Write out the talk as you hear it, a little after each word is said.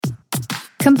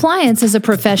Compliance is a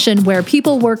profession where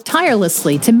people work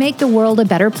tirelessly to make the world a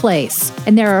better place.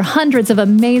 And there are hundreds of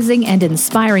amazing and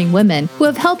inspiring women who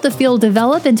have helped the field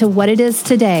develop into what it is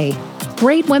today.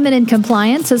 Great Women in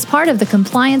Compliance is part of the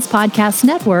Compliance Podcast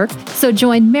Network, so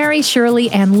join Mary Shirley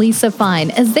and Lisa Fine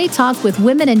as they talk with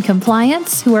women in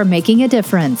compliance who are making a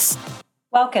difference.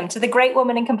 Welcome to the Great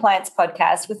Women in Compliance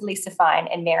Podcast with Lisa Fine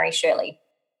and Mary Shirley.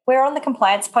 We're on the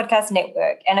Compliance Podcast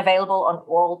Network and available on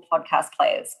all podcast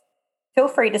players. Feel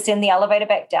free to send the elevator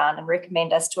back down and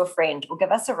recommend us to a friend or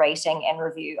give us a rating and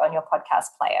review on your podcast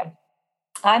player.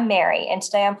 I'm Mary, and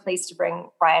today I'm pleased to bring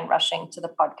Ryan Rushing to the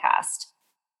podcast.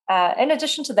 In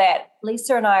addition to that,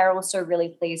 Lisa and I are also really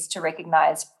pleased to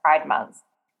recognise Pride Month.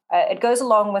 It goes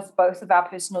along with both of our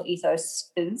personal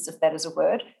ethos, if that is a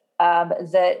word,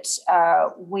 that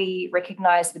we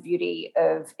recognise the beauty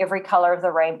of every colour of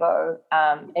the rainbow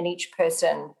in each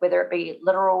person, whether it be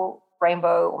literal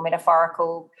rainbow or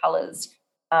metaphorical colours.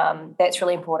 That's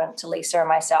really important to Lisa and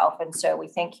myself. And so we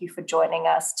thank you for joining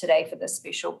us today for this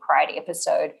special Pride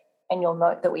episode. And you'll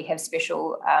note that we have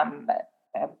special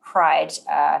Pride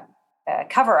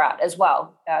cover art as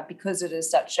well, because it is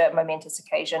such a momentous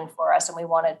occasion for us and we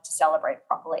wanted to celebrate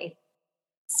properly.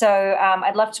 So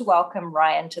I'd love to welcome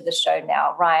Ryan to the show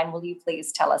now. Ryan, will you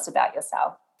please tell us about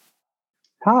yourself?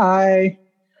 Hi.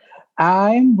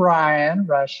 I'm Ryan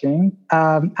Rushing.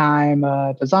 I'm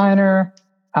a designer.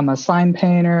 I'm a sign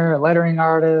painter, a lettering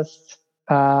artist.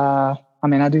 I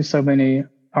do so many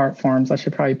art forms. I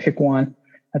should probably pick one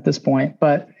at this point.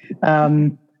 But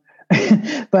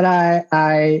but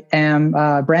I am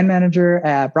a brand manager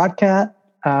at Broadcat.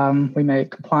 We make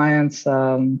compliance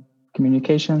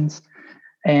communications.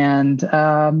 And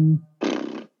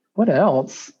what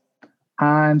else?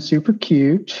 I'm super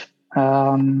cute.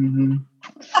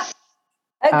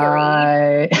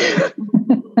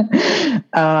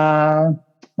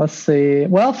 Let's see.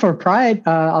 Well, for Pride,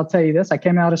 I'll tell you this. I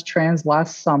came out as trans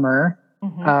last summer.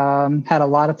 Mm-hmm. Had a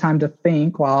lot of time to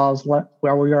think while we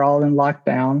were all in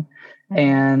lockdown, mm-hmm.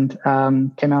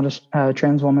 and came out as a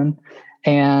trans woman.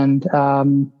 And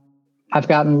I've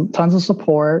gotten tons of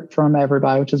support from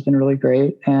everybody, which has been really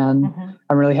great. And mm-hmm.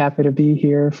 I'm really happy to be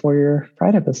here for your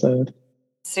Pride episode.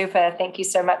 Super. Thank you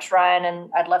so much, Ryan.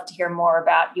 And I'd love to hear more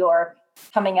about your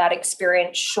coming out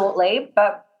experience shortly,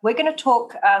 but we're going to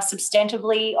talk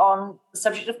substantively on the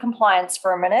subject of compliance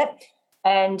for a minute.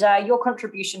 And your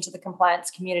contribution to the compliance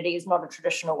community is not a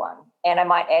traditional one. And I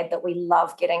might add that we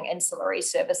love getting ancillary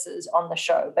services on the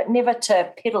show, but never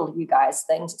to peddle you guys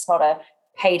things. It's not a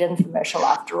paid infomercial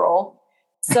after all.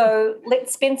 So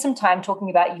let's spend some time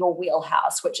talking about your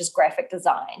wheelhouse, which is graphic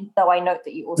design, though I note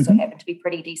that you also happen to be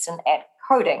pretty decent at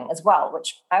coding as well,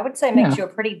 which I would say makes you a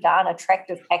pretty darn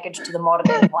attractive package to the modern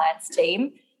compliance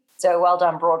team. So well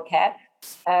done, Broadcat.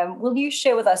 Will you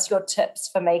share with us your tips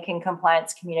for making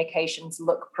compliance communications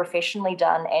look professionally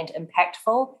done and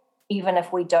impactful, even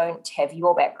if we don't have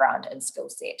your background and skill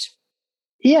set?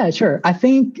 Yeah, sure. I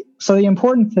think so. The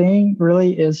important thing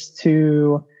really is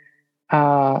to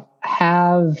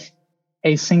have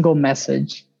a single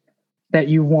message that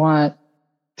you want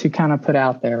to kind of put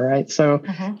out there, right? So,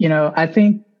 I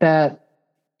think that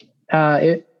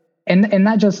and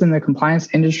not just in the compliance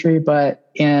industry, but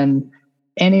in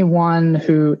anyone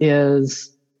who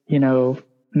is,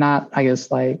 not, I guess,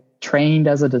 like trained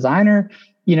as a designer,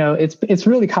 it's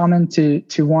really common to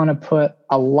want to put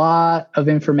a lot of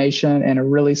information in a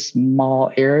really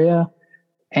small area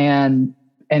and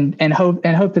hope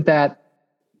that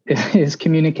is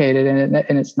communicated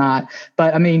and it's not.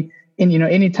 But I mean,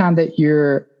 anytime that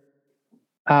you're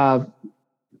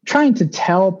trying to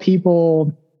tell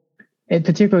people,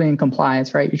 particularly in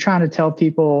compliance, right? You're trying to tell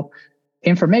people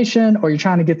information or you're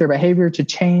trying to get their behavior to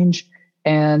change.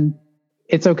 And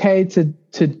it's okay to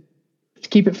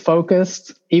keep it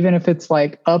focused, even if it's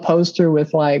like a poster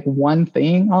with like one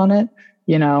thing on it.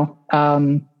 You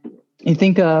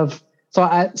think of,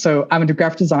 so I'm a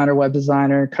graphic designer, web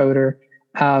designer, coder.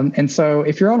 And so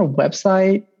if you're on a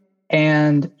website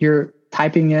and you're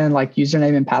typing in like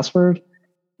username and password,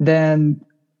 then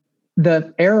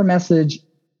the error message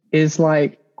is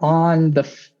like on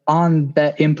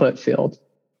that input field.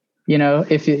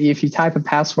 If you type a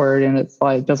password and it's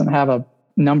like doesn't have a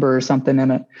number or something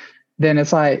in it, then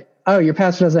it's like, oh, your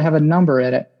password doesn't have a number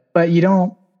in it. But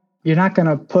you're not going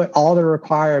to put all the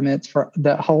requirements for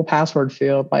the whole password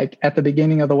field like at the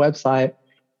beginning of the website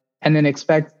and then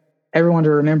expect everyone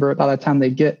to remember it by the time they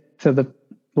get to the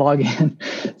login.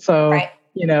 So, right.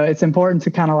 It's important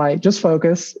to kind of like just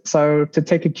focus. So to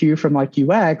take a cue from like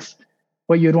UX,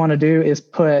 what you'd want to do is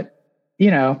put,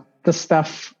 the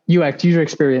stuff UX, user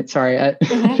experience. Sorry, I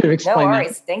should explain no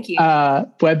worries. that. Thank you.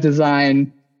 Web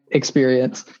design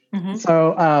experience.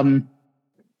 So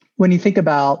when you think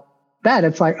about that,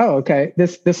 it's like, oh, okay,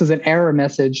 this is an error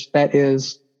message that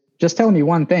is just telling me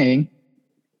one thing.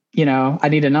 I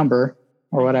need a number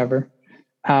or whatever,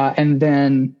 and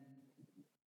then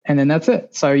that's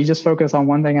it. So you just focus on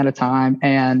one thing at a time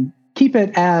and keep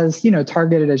it as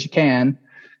targeted as you can.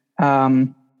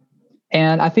 And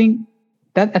I think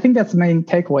that's the main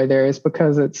takeaway there, is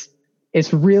because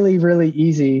it's really, really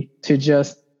easy to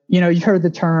just, you've heard the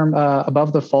term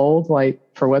above the fold, like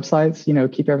for websites,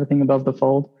 keep everything above the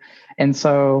fold. And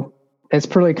so it's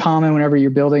pretty common whenever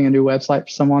you're building a new website for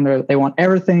someone, they want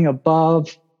everything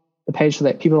above the page so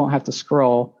that people don't have to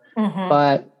scroll.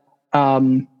 But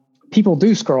people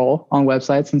do scroll on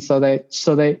websites. And so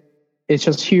it's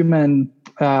just human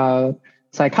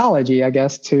psychology, I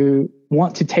guess, to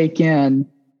want to take in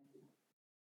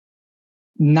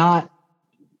not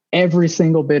every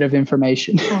single bit of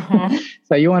information.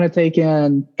 So you want to take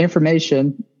in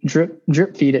information,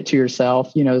 drip feed it to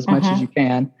yourself, as much as you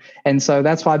can. And so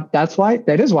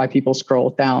that is why people scroll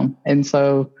down. And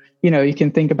so, you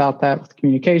can think about that with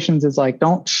communications. It's like,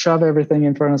 don't shove everything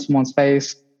in front of someone's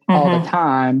face all the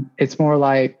time. It's more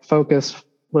like focus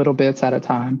little bits at a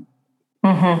time.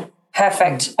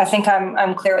 Perfect. I think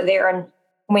I'm clear there. And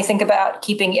when we think about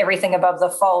keeping everything above the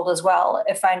fold as well,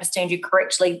 if I understand you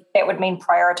correctly, that would mean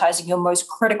prioritizing your most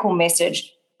critical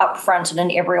message up front and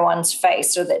in everyone's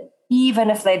face, so that even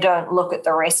if they don't look at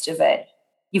the rest of it,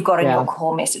 you've got your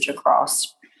core message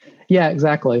across. Yeah,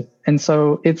 exactly. And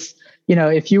so it's,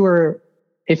 if you were,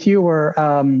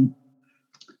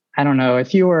 I don't know,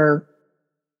 if you were,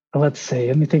 let's see,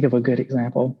 let me think of a good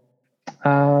example.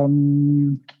 I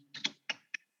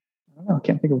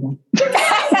can't think of one.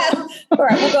 All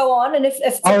right, we'll go on. And if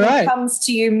something comes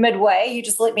to you midway, you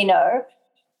just let me know.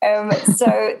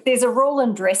 So there's a rule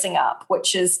in dressing up,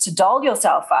 which is to doll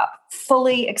yourself up,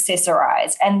 fully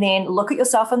accessorize, and then look at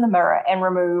yourself in the mirror and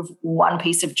remove one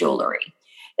piece of jewelry.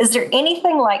 Is there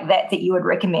anything like that you would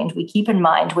recommend we keep in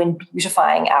mind when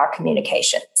beautifying our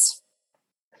communications?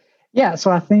 Yeah,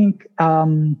 so I think, let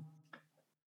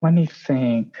me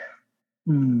think.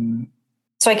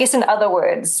 So I guess in other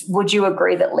words, would you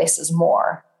agree that less is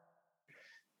more?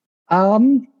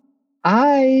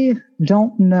 I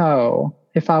don't know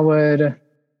if I would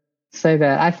say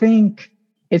that. I think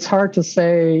it's hard to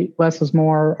say less is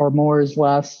more, or more is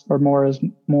less, or more is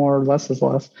more, less is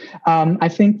less. I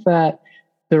think that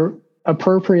the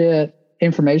appropriate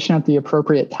information at the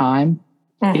appropriate time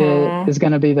is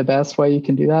going to be the best way you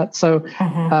can do that. So,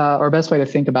 or best way to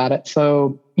think about it.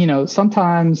 So,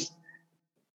 sometimes,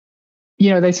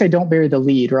 they say don't bury the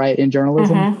lead, right? In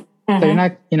journalism. So you're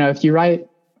not, if you write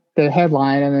the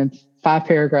headline and then 5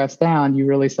 paragraphs down, you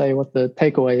really say what the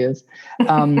takeaway is.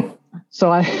 So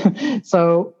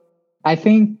I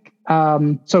think,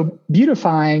 so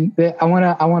beautifying, I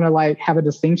want to like have a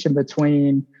distinction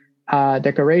between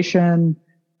decoration,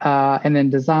 and then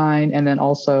design, and then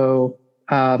also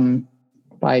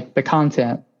like the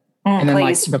content, and then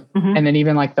like and then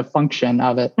even like the function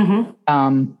of it.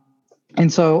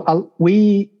 And so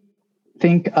we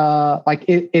think like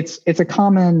it's a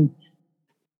common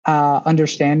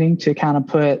understanding to kind of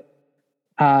put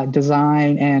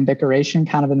design and decoration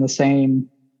kind of in the same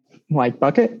like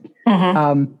bucket.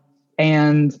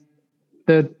 And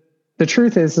the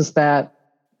truth is that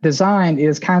design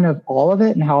is kind of all of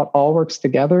it, and how it all works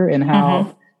together, and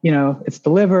how it's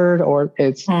delivered, or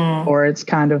it's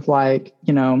kind of like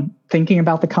thinking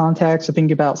about the context, or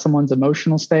thinking about someone's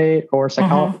emotional state or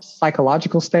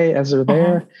psychological state as they're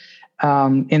there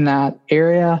in that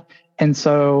area. And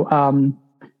so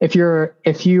if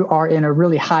you are in a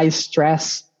really high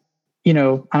stress, I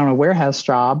don't know, warehouse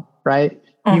job, right?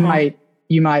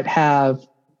 You might have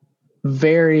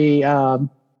very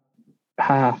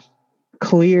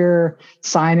clear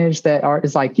signage that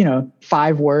is like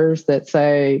 5 words that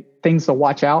say things to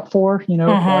watch out for,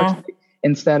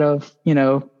 instead of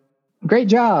great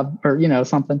job, or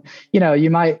something.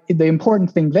 The important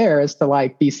thing there is to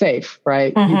like be safe,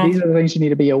 right? These are the things you need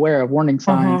to be aware of, warning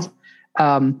signs.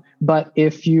 But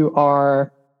if you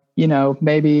are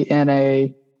maybe in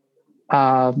a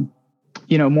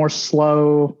more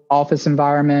slow office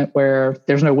environment where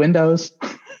there's no windows,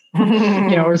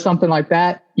 or something like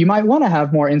that, you might want to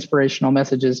have more inspirational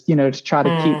messages, to try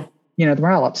to keep, the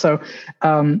morale up. So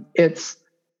it's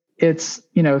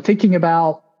thinking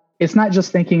about, it's not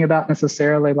just thinking about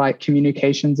necessarily like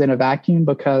communications in a vacuum,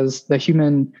 because the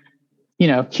human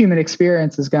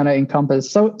experience is going to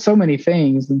encompass so many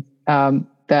things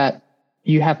that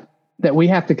we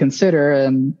have to consider.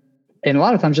 And and a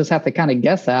lot of times just have to kind of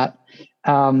guess at,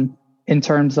 in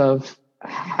terms of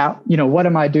how, what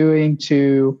am I doing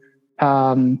to,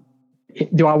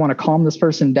 do I want to calm this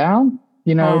person down,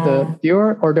 the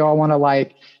viewer, or do I want to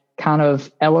like kind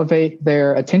of elevate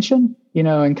their attention,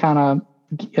 and kind of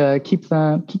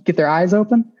get their eyes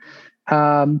open?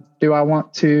 Do I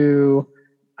want to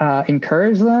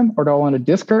encourage them, or do I want to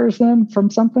discourage them from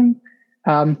something?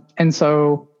 And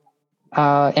so,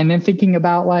 and then thinking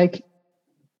about like,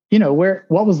 what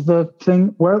was the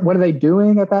thing, what are they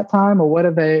doing at that time? Or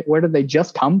where did they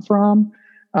just come from?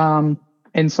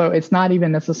 And so it's not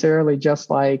even necessarily just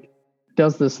like,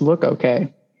 does this look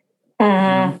okay?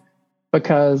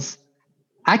 Because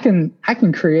I can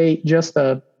create just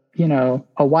a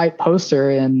white poster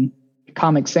in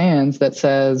Comic Sans that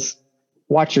says,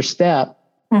 watch your step,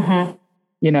 and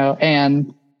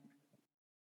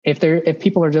if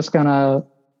people are just going to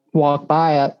walk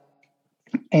by it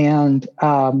and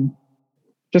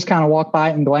just kind of walk by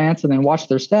it and glance and then watch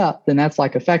their step, then that's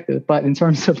like effective. But in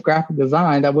terms of graphic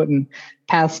design, that wouldn't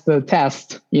pass the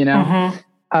test,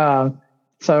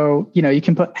 So, you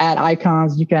can add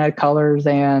icons, you can add colors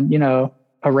and,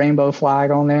 a rainbow flag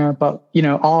on there, but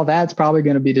all that's probably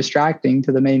going to be distracting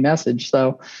to the main message.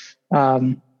 So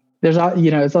there's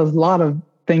it's a lot of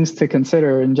things to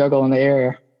consider and juggle in the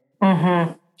area.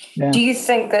 Yeah. Do you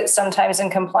think that sometimes in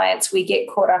compliance we get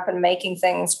caught up in making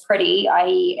things pretty,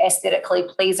 i.e. aesthetically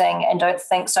pleasing, and don't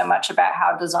think so much about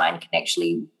how design can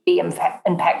actually be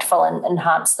impactful and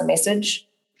enhance the message?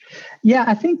 Yeah,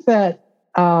 I think that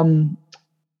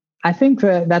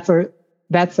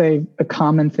that's a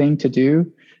common thing to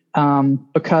do,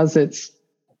 because it's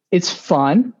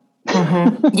fun.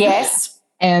 Yes.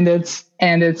 and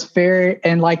it's very,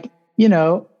 and like,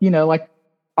 like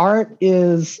art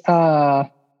is, so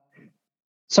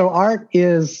art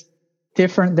is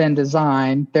different than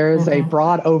design. There is a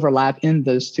broad overlap in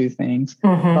those two things,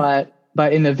 but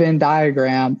in the Venn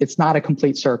diagram, it's not a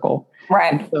complete circle.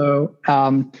 Right. And so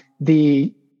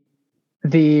the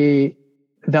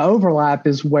overlap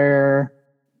is where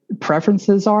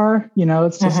preferences are,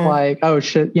 it's just like, oh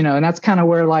shit, and that's kind of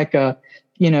where like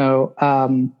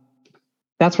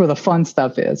that's where the fun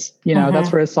stuff is,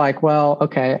 that's where it's like, well,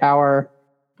 okay, I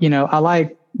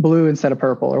like blue instead of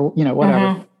purple, or,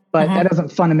 whatever, but that doesn't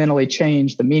fundamentally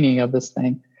change the meaning of this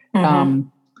thing.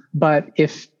 But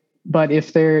if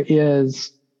there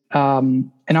is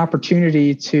an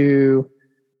opportunity to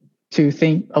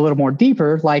think a little more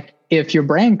deeper, like if your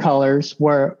brand colors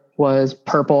was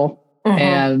purple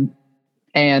and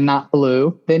not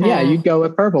blue, then yeah, you'd go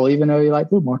with purple, even though you like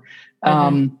blue more.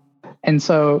 And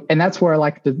that's where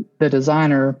like the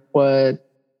designer would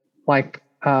like,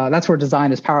 that's where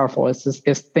design is powerful.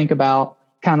 It's think about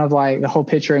kind of like the whole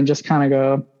picture and just kind of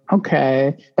go,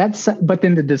 okay, but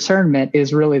then the discernment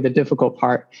is really the difficult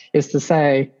part, is to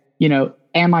say,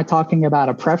 am I talking about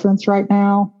a preference right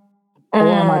now? Or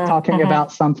am I talking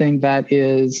about something that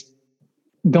is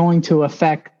going to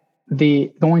affect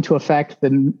the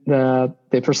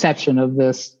perception of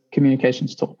this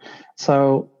communications tool?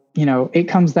 So, it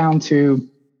comes down to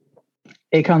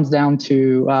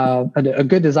a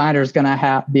good designer is going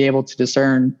to be able to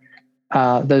discern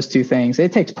those two things.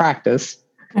 It takes practice,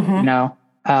 to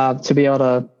be able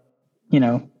to,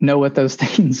 know what those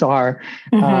things are.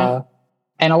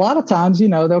 And a lot of times,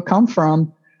 they'll come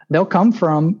from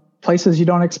places you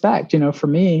don't expect. For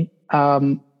me,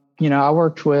 I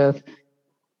worked with,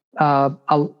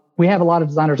 we have a lot of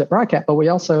designers at Broadcat, but we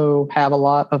also have a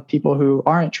lot of people who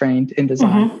aren't trained in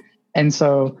design. And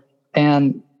so,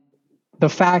 and the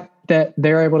fact that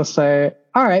they're able to say,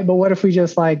 all right, but what if we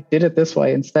just like did it this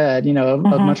way instead, a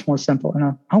much more simple,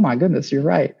 oh my goodness, you're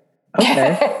right.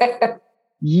 Okay.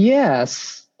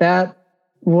 Yes, that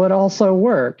would also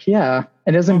work. Yeah.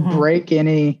 It doesn't break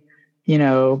any,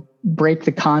 break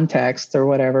the context or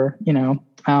whatever,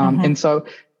 and so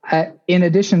in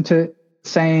addition to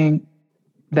saying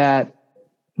that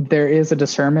there is a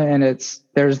discernment and it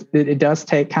does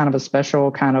take kind of a special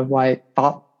kind of like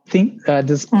thought it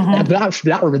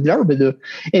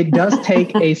does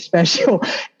take a special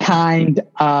kind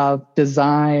of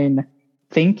design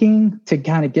thinking to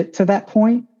kind of get to that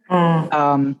point.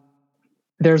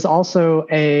 There's also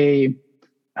a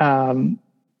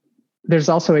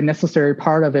necessary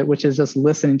part of it, which is just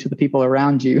listening to the people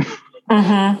around you,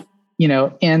 in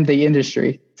the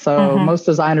industry. So most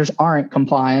designers aren't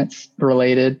compliance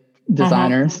related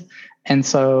designers. And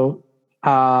so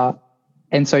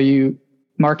you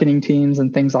marketing teams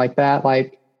and things like that,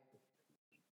 like,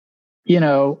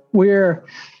 I'll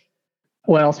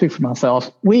speak for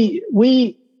myself.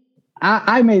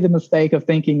 I made the mistake of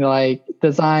thinking like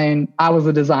design, I was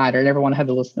a designer and everyone had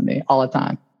to listen to me all the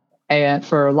time. And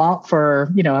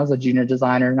I was a junior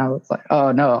designer and I was like,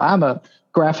 oh no, I'm a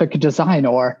graphic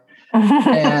designer.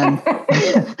 And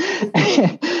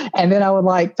and then I would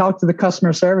like talk to the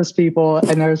customer service people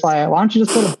and there's like, why don't you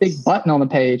just put a big button on the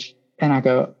page? And I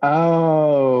go,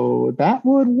 oh, that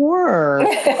would work.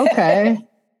 Okay.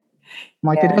 I'm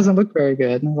like, It doesn't look very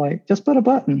good. And I'm like, just put a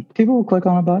button. People will click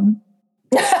on a button.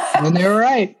 And they were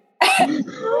right.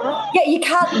 Yeah, you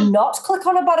can't not click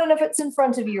on a button if it's in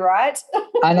front of you, right?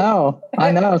 I know.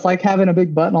 It's like having a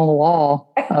big button on the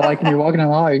wall. Like when you're walking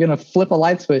along, you're going to flip a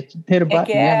light switch, hit a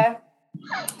button. Yeah.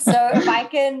 So if I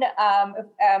can,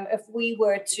 if we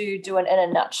were to do in a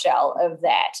nutshell of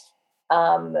that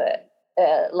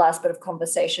last bit of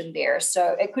conversation there.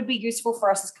 So it could be useful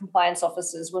for us as compliance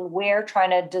officers when we're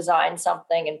trying to design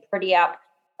something and pretty up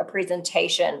a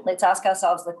presentation. Let's ask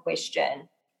ourselves the question,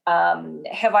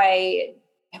 have I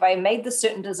made this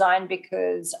certain design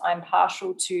because I'm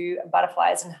partial to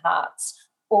butterflies and hearts,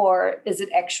 or is it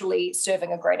actually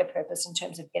serving a greater purpose in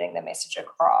terms of getting the message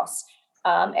across?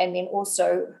 And then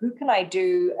also, who can I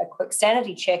do a quick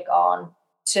sanity check on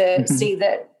to see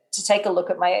that, to take a look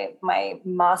at my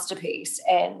masterpiece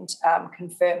and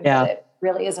confirm that it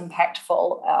really is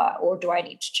impactful, or do I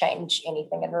need to change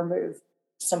anything and remove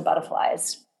some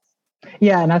butterflies?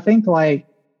 Yeah, and I think like,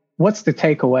 what's the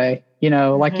takeaway?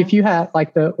 Like if you had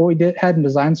like what we had in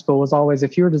design school was always,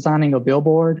 if you were designing a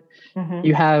billboard,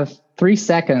 you have 3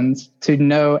 seconds to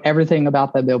know everything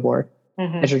about that billboard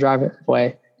as you drive it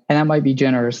away. And that might be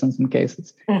generous in some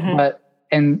cases.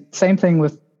 And same thing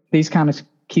with these kinds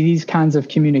of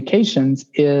communications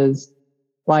is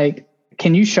like,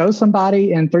 can you show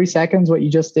somebody in 3 seconds what you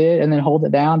just did and then hold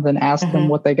it down, then ask them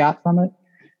what they got from it?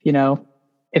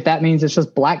 If that means it's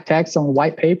just black text on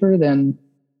white paper, then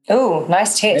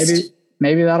nice test.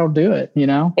 Maybe that'll do it,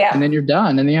 Yeah. And then you're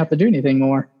done and then you don't have to do anything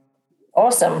more.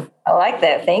 Awesome. I like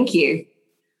that. Thank you.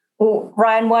 Well,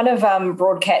 Ryan, one of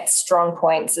Broadcat's strong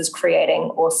points is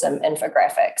creating awesome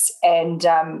infographics. And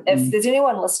if there's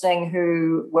anyone listening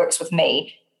who works with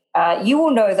me, you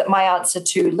will know that my answer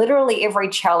to literally every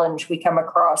challenge we come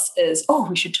across is,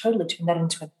 we should totally turn that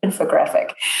into an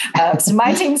infographic. So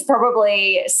my team's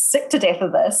probably sick to death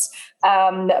of this,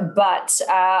 but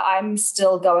I'm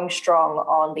still going strong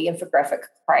on the infographic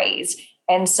craze.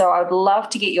 And so I would love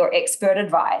to get your expert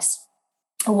advice.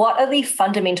 What are the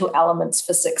fundamental elements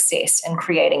for success in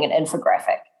creating an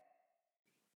infographic?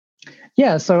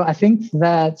 Yeah, so I think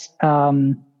that,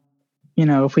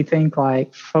 if we think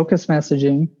like focus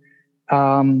messaging,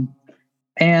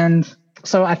 and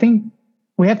so I think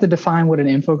we have to define what an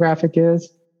infographic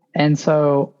is. And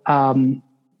so,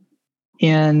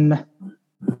 in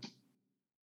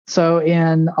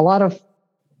a lot of,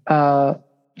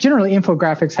 generally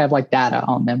infographics have like data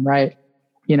on them, right?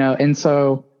 And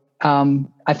so,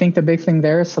 I think the big thing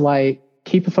there is to like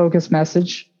keep a focused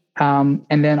message, and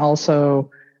then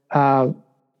also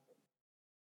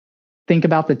think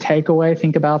about the takeaway.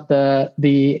 Think about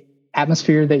the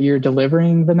atmosphere that you're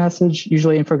delivering the message.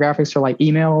 Usually, infographics are like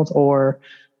emailed or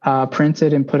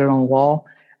printed and put it on the wall.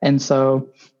 And so,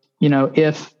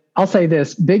 if I'll say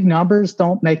this, big numbers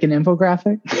don't make an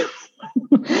infographic.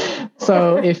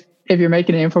 So if you're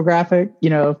making an infographic,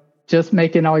 just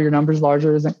making all your numbers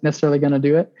larger isn't necessarily going to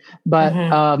do it. But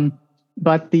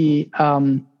but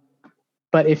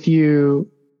if you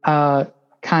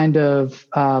kind of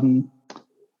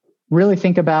really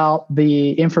think about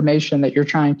the information that you're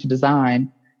trying to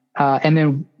design, and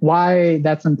then why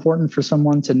that's important for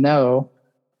someone to know,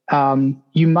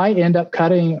 you might end up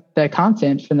cutting the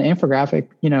content from the infographic,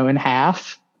 in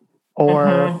half,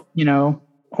 or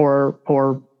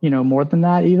or more than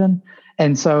that even.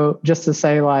 And so just to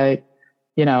say like,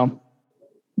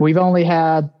 we've only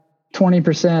had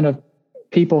 20% of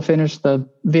people finish the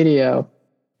video,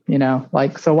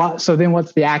 so then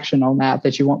what's the action on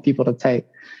that you want people to take,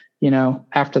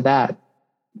 after that?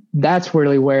 That's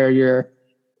really where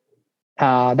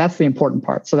that's the important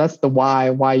part. So that's the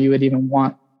why you would even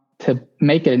want to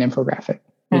make it an infographic,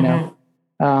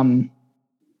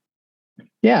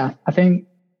 I think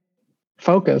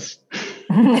focus.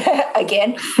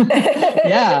 Again.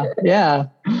 Yeah.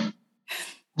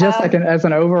 Just like as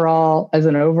an overall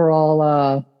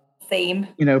theme,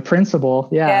 principle.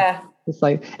 Yeah. It's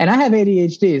like, and I have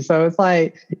ADHD, so it's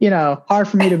like, hard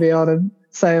for me to be able to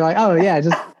say like, oh yeah,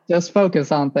 just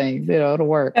focus on things, it'll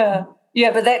work.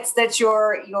 Yeah, but that's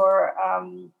your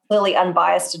clearly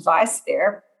unbiased advice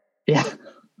there. Yeah.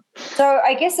 So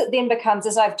I guess it then becomes,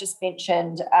 as I've just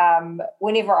mentioned,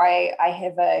 whenever I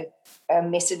have a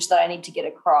message that I need to get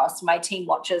across, my team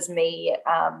watches me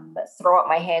throw up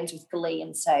my hands with glee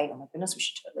and say, "Oh my goodness, we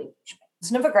should totally make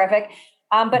this an infographic."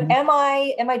 But am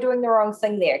I doing the wrong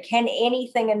thing there? Can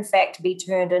anything, in fact, be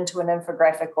turned into an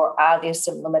infographic, or are there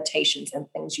some limitations and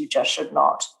things you just should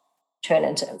not turn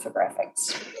into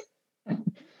infographics?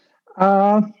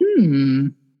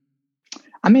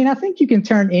 I mean, I think you can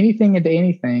turn anything into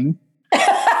anything.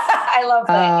 I love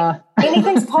that.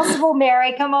 Anything's possible,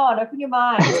 Mary. Come on, open your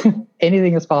mind.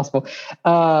 Anything is possible.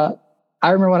 I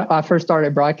remember when I first started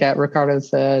at Broadcat, Ricardo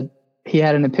said he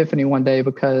had an epiphany one day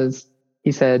because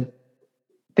he said,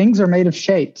 things are made of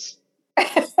shapes.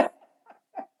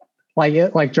 like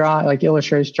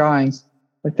illustration drawings.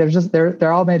 Like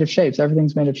they're all made of shapes.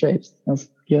 Everything's made of shapes.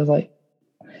 He was like,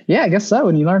 yeah, I guess so.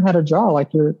 When you learn how to draw,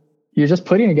 like you're just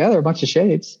putting together a bunch of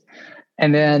shapes,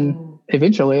 and then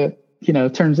eventually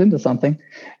it turns into something.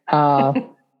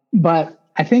 But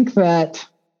I think that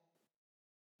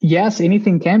yes,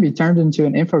 anything can be turned into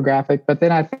an infographic, but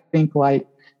then I think like,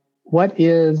 what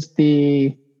is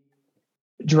the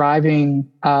driving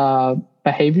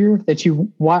behavior that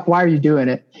why are you doing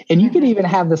it? And you could even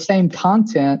have the same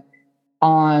content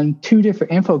on two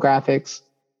different infographics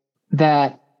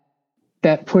that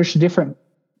push different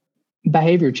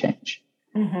behavior change.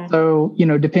 So,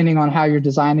 depending on how you're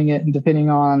designing it and depending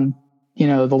on,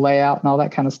 the layout and all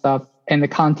that kind of stuff and the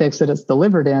context that it's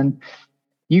delivered in,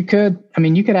 you could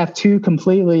have two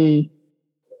completely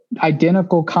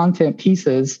identical content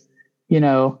pieces,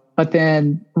 but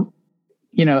then,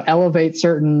 elevate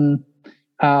certain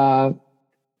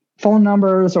phone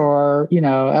numbers or,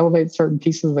 elevate certain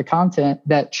pieces of the content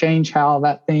that change how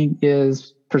that thing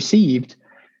is perceived.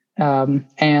 And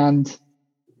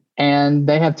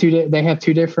they have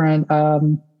two different,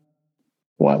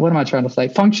 what am I trying to say?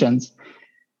 Functions.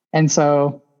 And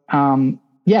so,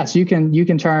 yes, you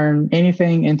can turn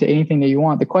anything into anything that you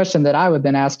want. The question that I would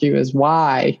then ask you is,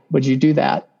 why would you do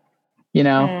that?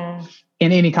 In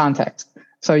any context.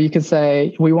 So you could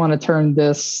say, we want to turn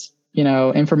this,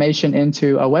 information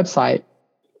into a website.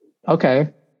 Okay,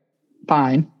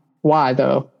 fine. Why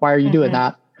though? Why are you doing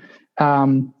that?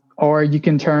 Or you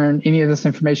can turn any of this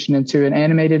information into an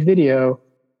animated video,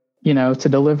 to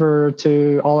deliver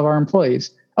to all of our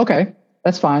employees. Okay,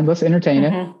 that's fine. Let's entertain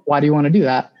it. Why do you want to do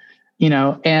that?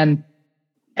 And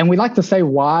we like to say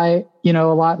why, a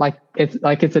lot, like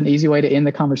it's an easy way to end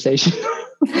the conversation.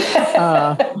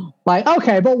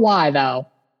 Okay, but why though?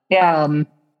 Yeah.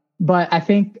 But I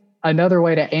think another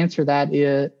way to answer that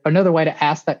is another way to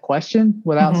ask that question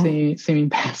without seeming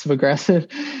passive aggressive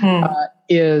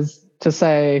is to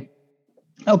say,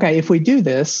 okay, if we do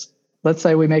this, let's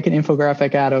say we make an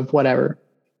infographic out of whatever.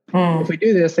 If we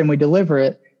do this and we deliver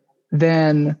it,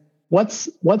 then what's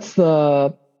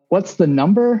the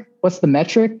number? What's the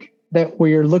metric that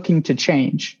we're looking to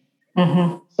change?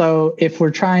 So if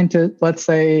we're trying to, let's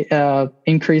say,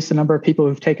 increase the number of people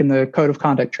who've taken the code of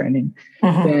conduct training,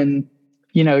 then,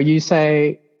 you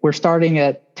say we're starting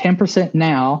at 10%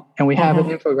 now and we have an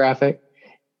infographic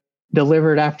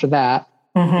delivered after that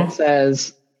that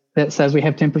says we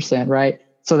have 10%, right?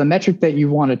 So the metric that you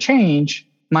want to change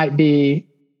might be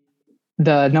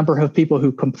the number of people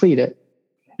who complete it.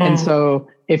 And so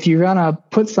if you're going to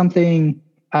put something,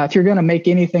 if you're going to make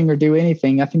anything or do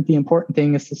anything, I think the important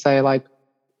thing is to say, like,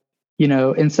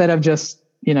 instead of just,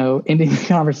 ending the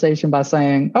conversation by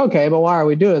saying, okay, but why are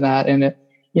we doing that? And it,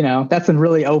 that's a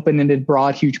really open-ended,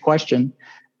 broad, huge question.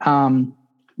 But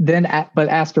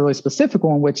ask a really specific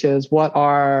one, which is, what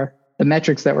are the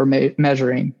metrics that we're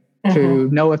measuring to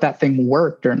know if that thing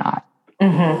worked or not?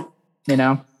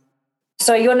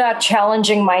 So you're now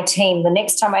challenging my team. The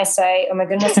next time I say, oh my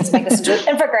goodness, let's make this into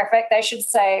an infographic, they should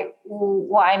say,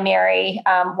 why, Mary?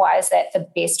 Why is that the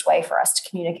best way for us to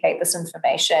communicate this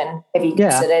information? Have you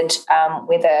considered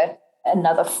whether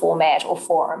another format or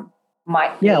forum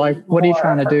might be what are you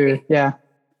trying to do? Yeah.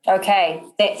 Okay.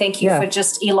 Thank you for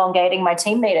just elongating my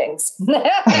team meetings. But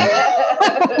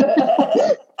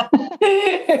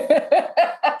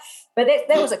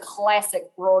that was a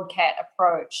classic Broadcat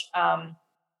approach.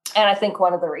 And I think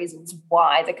one of the reasons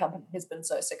why the company has been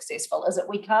so successful is that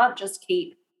we can't just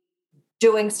keep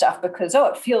doing stuff because,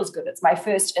 it feels good, it's my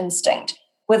first instinct,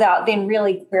 without then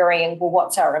really querying, well,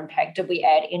 what's our impact? Did we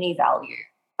add any value?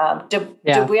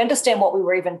 Did we understand what we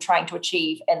were even trying to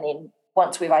achieve? And then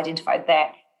once we've identified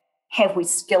that, have we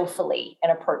skillfully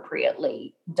and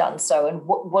appropriately done so? And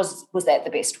was that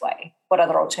the best way? What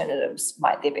other alternatives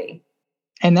might there be?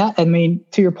 And that,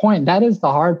 to your point, that is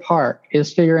the hard part,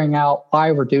 is figuring out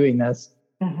why we're doing this.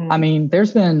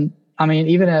 There's been I mean,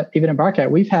 even at Barcat,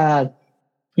 we've had,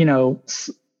 we don't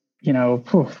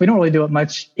really do it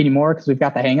much anymore because we've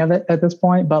got the hang of it at this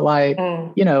point. But like,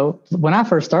 when I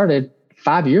first started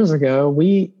 5 years ago,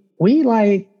 we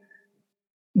would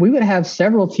have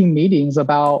several team meetings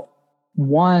about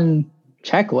one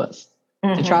checklist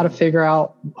to try to figure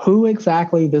out who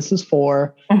exactly this is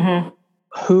for,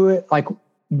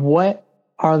 what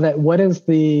is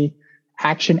the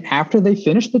action after they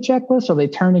finish the checklist? Are they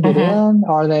turning it in?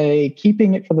 Are they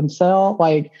keeping it for themselves?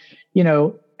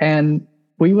 And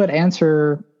we would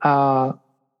answer all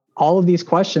of these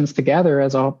questions together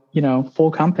as a, full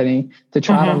company to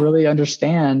try to really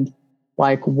understand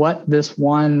like what this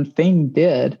one thing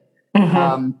did,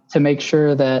 to make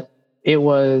sure that it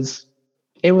was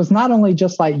not only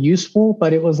just like useful,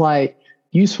 but it was like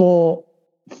useful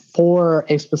for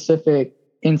a specific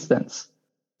instance.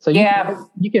 So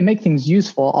you can make things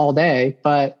useful all day,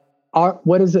 but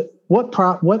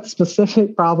what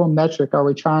specific problem metric are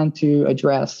we trying to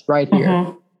address right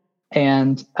here?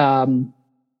 And then,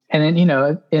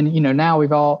 now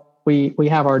we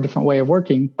have our different way of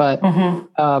working, but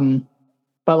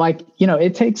like,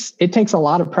 it takes a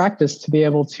lot of practice to be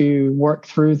able to work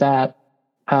through that.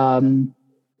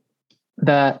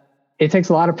 It takes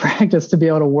a lot of practice to be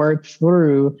able to work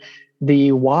through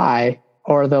the why,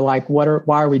 or the like, why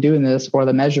are we doing this, or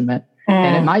the measurement.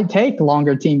 And it might take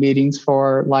longer team meetings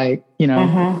for like,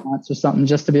 months or something,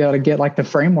 just to be able to get like the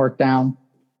framework down.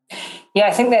 Yeah,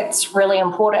 I think that's really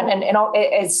important. And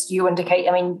as you indicate,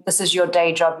 I mean, this is your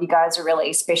day job. You guys are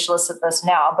really specialists at this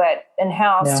now, but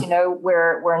in-house,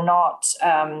 we're not,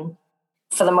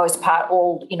 for the most part,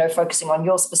 all, focusing on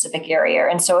your specific area.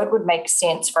 And so it would make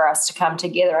sense for us to come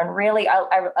together. And really,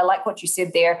 I like what you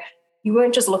said there. You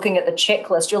weren't just looking at the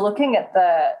checklist, you're looking at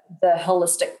the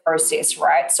holistic process,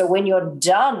 right? So when you're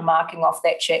done marking off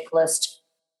that checklist,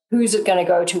 who's it going to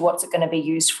go to? What's it going to be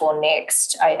used for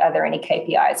next? Are there any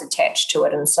KPIs attached to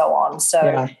it, and so on?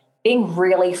 So being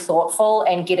really thoughtful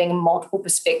and getting multiple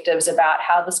perspectives about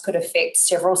how this could affect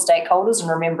several stakeholders, and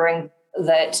remembering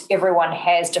that everyone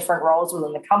has different roles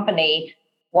within the company.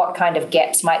 What kind of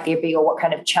gaps might there be, or what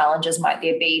kind of challenges might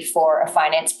there be for a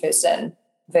finance person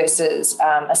versus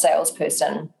a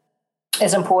salesperson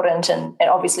is important. And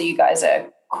obviously you guys are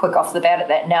quick off the bat at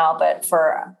that now, but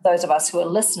for those of us who are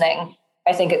listening,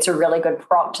 I think it's a really good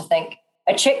prompt to think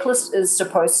a checklist is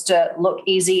supposed to look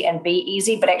easy and be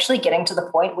easy, but actually getting to the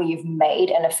point where you've made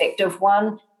an effective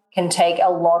one can take a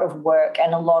lot of work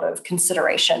and a lot of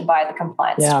consideration by the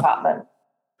compliance department.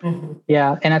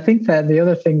 Yeah. And I think that the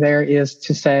other thing there is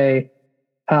to say,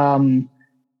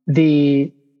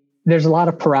 there's a lot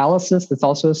of paralysis that's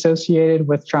also associated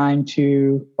with trying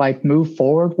to like move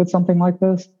forward with something like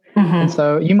this. And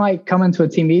so you might come into a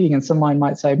team meeting and someone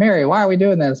might say, Mary, why are we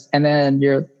doing this? And then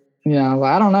you're,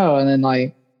 I don't know. And then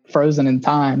like frozen in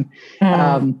time.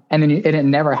 And then it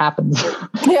never happens.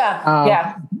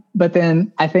 But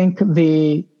then I think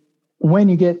when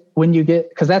you get,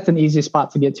 cause that's an easy spot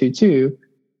to get to too.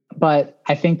 But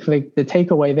I think like the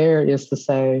takeaway there is to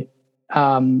say,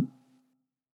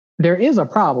 there is a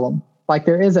problem. Like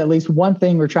there is at least one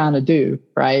thing we're trying to do,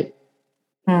 right?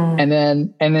 And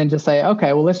then just say,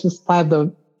 okay, well, let's just have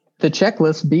the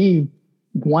checklist be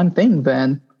one thing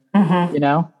then,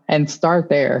 and start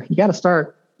there. You got to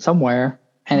start somewhere,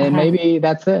 and then maybe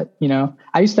that's it.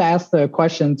 I used to ask the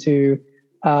question to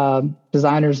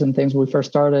designers and things when we first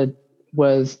started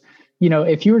was,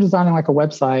 if you were designing like a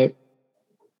website,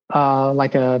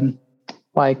 an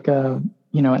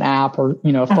app or,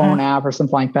 a phone app or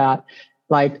something like that.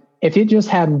 Like if it just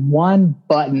had one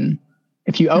button,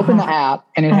 if you open the app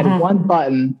and it had one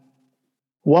button,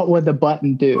 what would the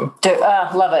button do?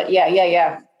 Love it. Yeah.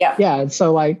 Yeah.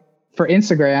 So like for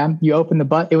Instagram, you open the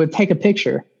button, it would take a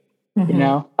picture,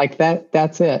 like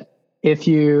that's it.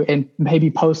 And maybe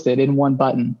post it in one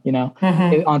button,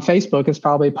 on Facebook, it's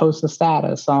probably post a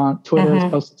status. On Twitter, it's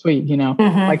post a tweet,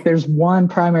 like there's one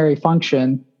primary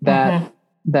function that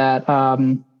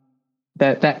thing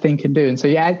can do. And so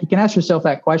you can ask yourself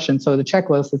that question. So the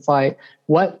checklist, it's like,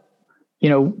 what,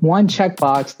 one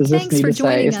checkbox does this need to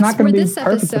say? It's not going to be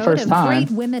perfect the first time. Great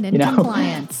women in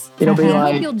compliance. It'll be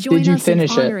like, did you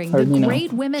finish it? Or,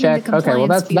 great women check. In the okay, well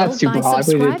that's super hard.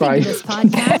 Subscribing to this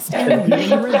podcast and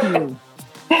leaving a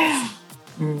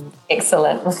review.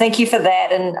 Excellent. Well, thank you for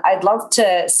that. And I'd love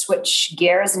to switch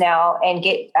gears now and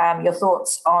get your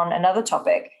thoughts on another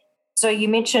topic. So you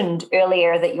mentioned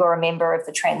earlier that you're a member of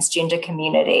the transgender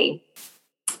community,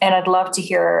 and I'd love to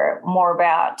hear more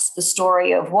about the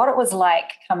story of what it was like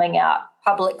coming out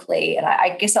publicly. And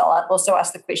I guess I'll also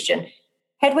ask the question,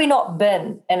 Had we not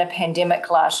been in a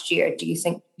pandemic last year, do you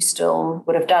think you still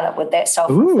would have done it with that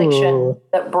self-reflection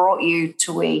that brought you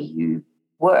to where you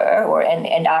were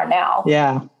and are now?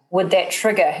 Yeah. Would that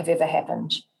trigger have ever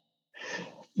happened?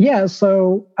 Yeah.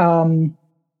 So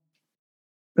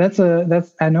that's no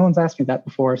one's asked me that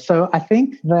before. So I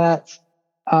think that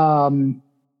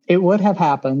it would have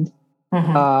happened.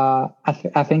 Mm-hmm.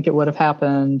 I think it would have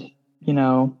happened,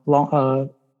 not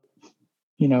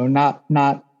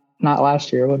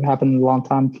last year. It would have happened a long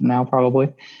time from now,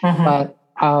 probably.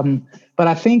 Mm-hmm. But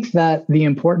I think that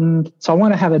so I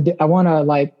want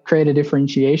to create a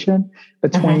differentiation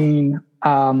between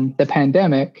the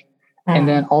pandemic and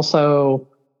then also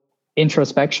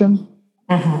introspection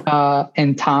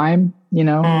and time,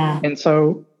 and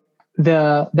so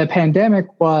the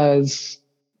pandemic was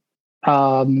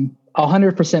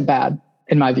 100% bad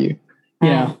in my view.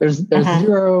 There's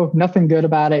nothing good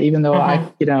about it, even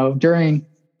though during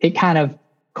it kind of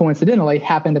coincidentally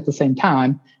happened at the same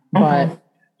time, but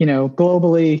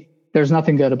globally there's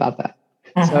nothing good about that.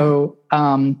 So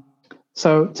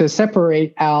to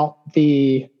separate out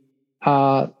there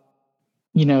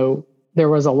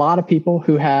was a lot of people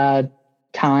who had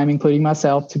time, including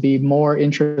myself, to be more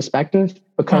introspective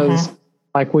because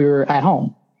we were at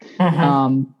home.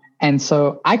 And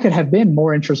so I could have been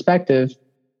more introspective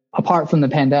apart from the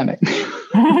pandemic,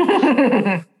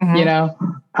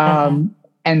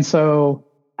 and so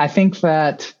I think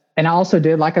that, and I also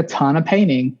did a ton of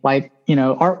painting,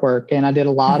 artwork, and I did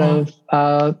a lot of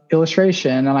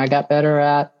illustration, and I got better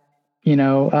at,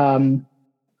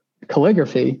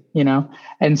 calligraphy,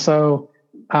 and so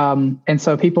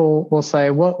people will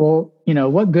say,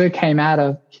 what good came out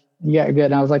of, good.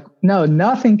 And I was like, no,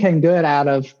 nothing came good out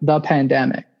of the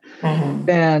pandemic.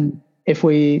 Then if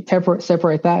we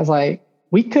separate that, as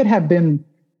we could have been,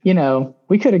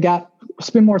 we could have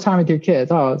spend more time with your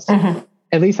kids.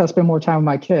 At least I spend more time with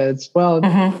my kids. Well,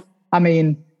 I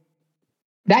mean,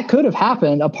 that could have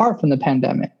happened apart from the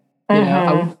pandemic.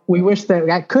 We wish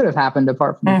that could have happened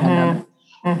apart from the pandemic.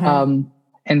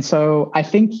 And so I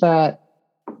think that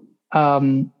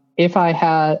if I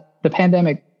had, the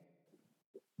pandemic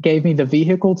gave me the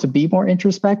vehicle to be more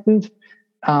introspective,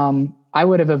 I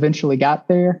would have eventually got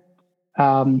there.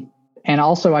 And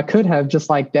also I could have just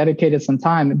dedicated some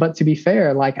time, but to be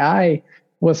fair, I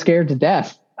was scared to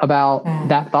death about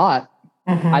that thought.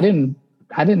 I didn't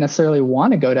necessarily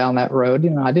want to go down that road.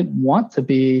 I didn't want to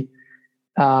be,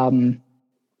 put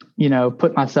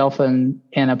myself in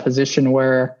a position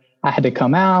where I had to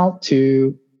come out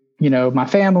to, my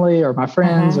family or my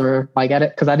friends or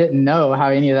because I didn't know how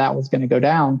any of that was going to go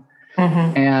down.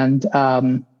 And,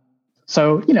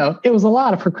 so, it was a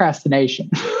lot of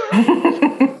procrastination.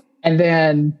 And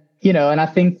then, and I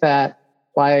think that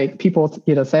people,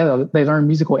 say they learn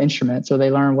musical instruments or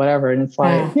they learn whatever. And it's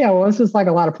it's just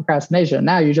a lot of procrastination.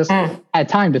 Now you just had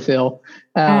time to fill.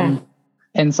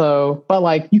 And so,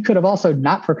 but you could have also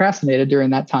not procrastinated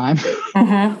during that time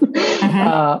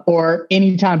or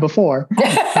any time before.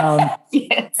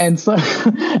 Yes. And so,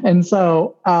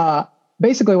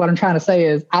 basically what I'm trying to say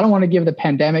is I don't want to give the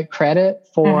pandemic credit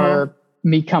for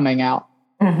me coming out.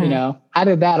 I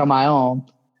did that on my own,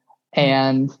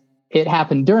 and it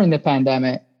happened during the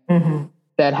pandemic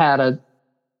that had a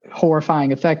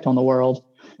horrifying effect on the world.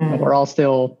 We're all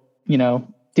still, dealing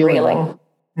with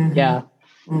it. Yeah.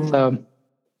 So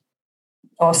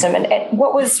awesome. And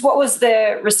what was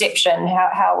the reception?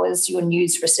 How was your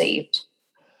news received?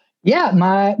 Yeah,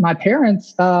 my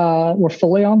parents were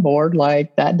fully on board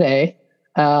that day.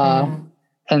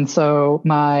 And so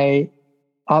my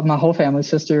whole family,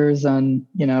 sisters and,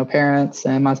 parents,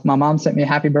 and my mom sent me a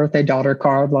happy birthday daughter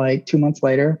card 2 months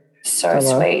later. So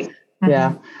sweet.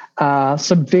 Yeah.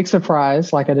 Some big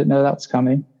surprise. I didn't know that was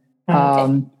coming. At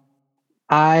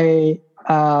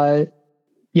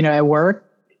work,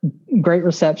 great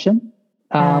reception.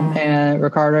 And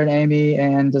Ricardo and Amy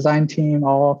and design team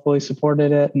all fully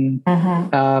supported it. And,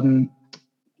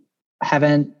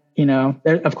 haven't,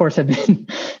 there of course have been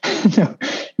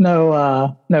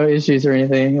no issues or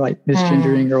anything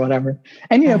misgendering or whatever.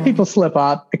 And, people slip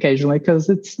up occasionally because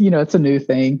it's, it's a new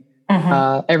thing.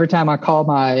 Every time I call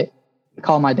my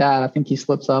dad, I think he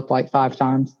slips up 5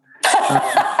 times.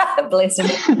 Bless him.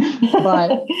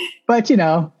 but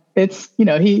it's,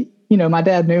 my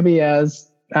dad knew me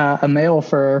as a male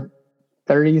for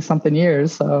 30 something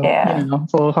years. So,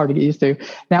 it's a little hard to get used to.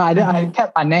 Now I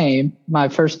kept my name, my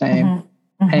first name,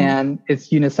 and it's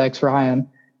unisex Ryan.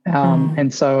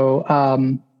 And so,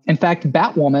 in fact,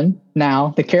 Batwoman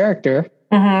now, the character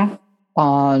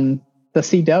on the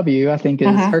CW, I think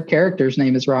her character's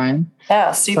name is Ryan.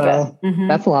 Oh, super. So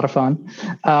that's a lot of fun.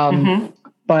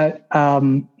 but yeah,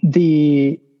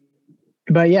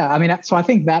 I mean, so I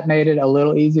think that made it a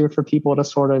little easier for people to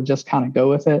sort of just kind of go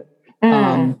with it.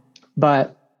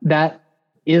 But that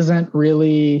isn't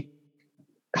really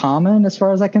common as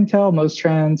far as I can tell. Most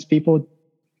trans people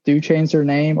do change their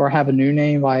name or have a new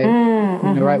name, like,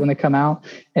 right when they come out.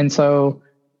 And so,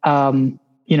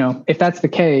 if that's the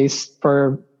case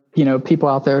for, people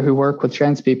out there who work with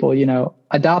trans people,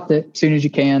 adopt it as soon as you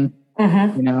can,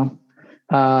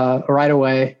 right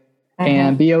away,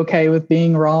 and be okay with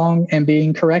being wrong and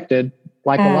being corrected,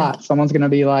 like a lot. Someone's going to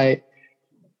be like,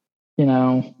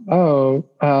 John,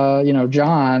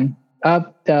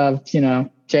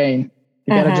 Jane,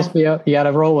 you gotta just you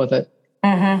gotta roll with it.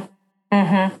 Well,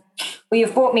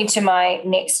 you've brought me to my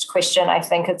next question. I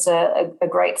think it's a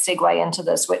great segue into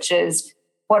this, which is,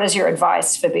 what is your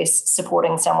advice for best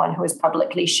supporting someone who is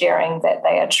publicly sharing that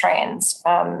they are trans?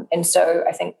 And so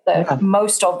I think the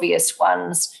most obvious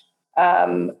ones,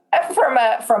 from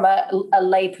a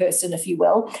lay person, if you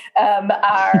will,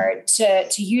 are to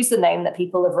use the name that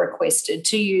people have requested,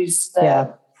 to use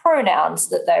the pronouns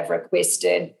that they've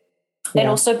requested, and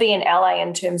also be an ally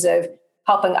in terms of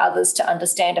helping others to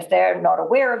understand if they're not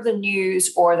aware of the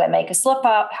news or they make a slip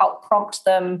up, help prompt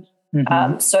them,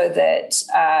 so that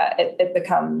it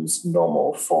becomes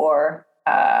normal for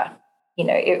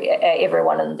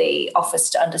everyone in the office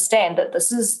to understand that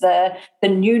this is the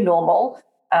new normal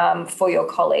for your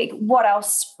colleague. What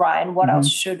else, Ryan? What else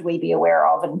should we be aware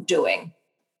of and doing?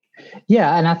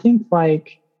 Yeah, and I think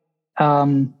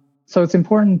so it's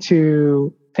important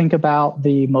to think about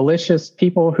the malicious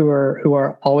people who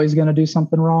are always going to do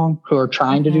something wrong, who are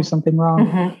trying to do something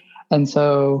wrong. And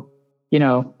so,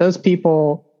 those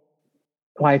people,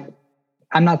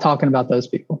 I'm not talking about those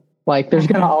people. There's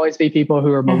going to always be people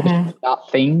who are malicious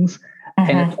about things.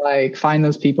 And it's find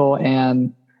those people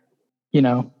and,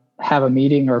 have a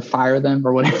meeting or fire them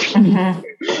or whatever you need to.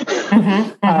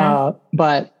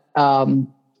 But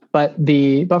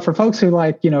for folks who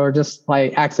are just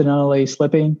accidentally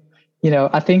slipping,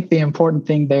 I think the important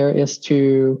thing there is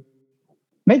to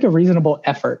make a reasonable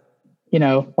effort.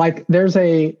 There's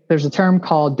a term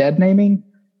called dead naming.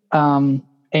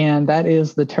 And that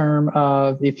is the term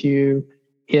of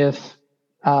if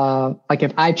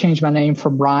I change my name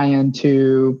from Ryan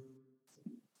to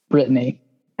Brittany.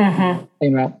 Hashtag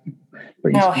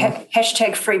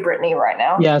free Brittany right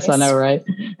now. Yes, I know, right?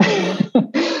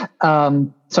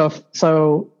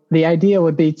 So the idea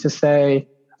would be to say,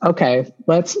 okay,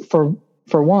 let's for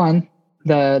one,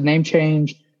 the name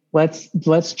change,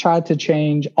 let's try to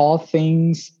change all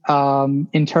things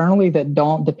internally that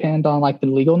don't depend on the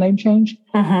legal name change.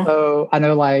 So I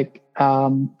know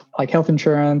health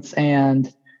insurance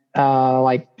and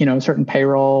certain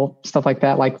payroll, stuff like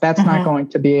that. That's not going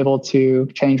to be able to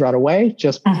change right away.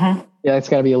 Just it's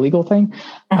got to be a legal thing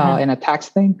and a tax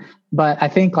thing. But I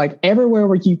think everywhere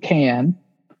where you can,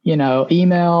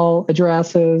 email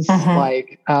addresses, there's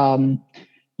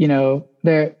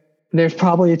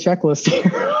probably a checklist here.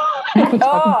 Things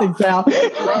out.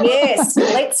 Yes,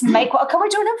 let's make one. Can we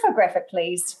do an infographic,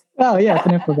 please? Oh yeah, it's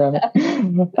an infographic.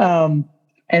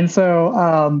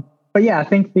 But yeah, I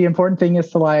think the important thing is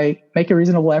to make a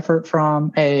reasonable effort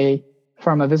from a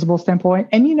visible standpoint.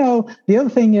 And the other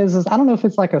thing is I don't know if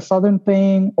it's a Southern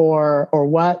thing or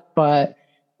what, but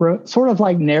we're sort of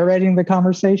narrating the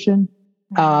conversation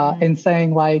and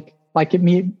saying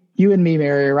you and me,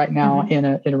 Mary, right now in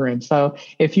a room. So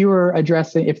if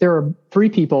there were 3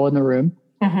 people in the room,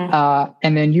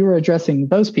 and then you were addressing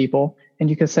those people, and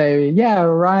you could say, yeah,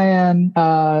 Ryan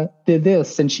did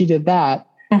this and she did that,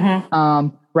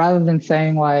 rather than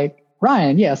saying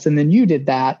Ryan, yes, and then you did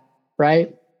that,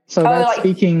 right? So that's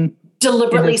speaking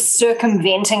deliberately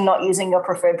circumventing not using your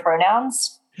preferred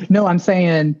pronouns. No, I'm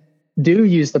saying do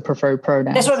use the preferred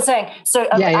pronouns. That's what I'm saying. So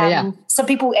some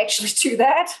people actually do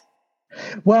that.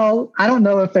 Well, I don't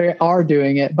know if they are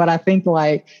doing it, but I think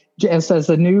as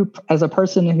a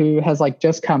person who has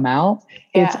just come out,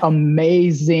 it's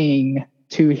amazing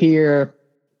to hear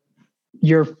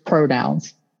your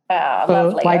pronouns. Oh, so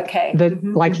lovely. Okay.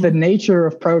 The nature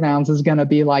of pronouns is going to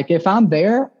be if I'm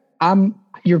there,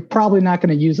 you're probably not going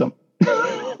to use them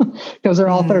because they're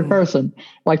all third person.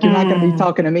 You're not going to be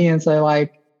talking to me and say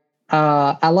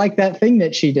I like that thing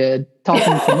that she did talking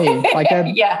to me.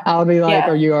 I'll be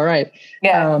are you all right?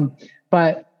 Yeah.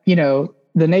 But the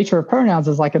nature of pronouns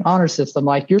is an honor system.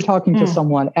 You're talking to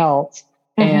someone else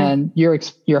and you're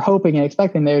hoping and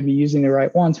expecting they would be using the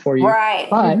right ones for you. Right.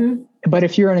 But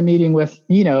if you're in a meeting with,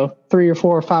 3 or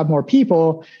 4 or 5 more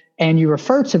people and you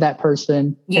refer to that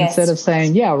person instead of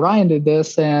saying, yeah, Ryan did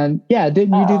this. And yeah,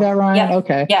 didn't you do that, Ryan? Yeah.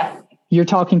 Okay. Yeah. you're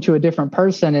talking to a different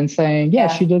person and saying, yeah,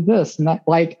 she did this and that,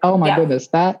 like, oh my goodness,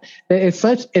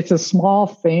 it's a small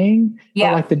thing,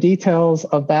 but like the details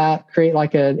of that create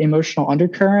like an emotional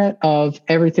undercurrent of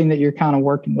everything that you're kind of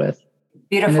working with.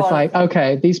 Beautiful. And it's like,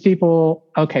 okay, these people,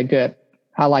 okay, good.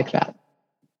 I like that.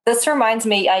 This reminds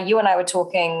me, you and I were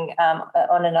talking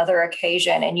on another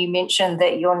occasion, and you mentioned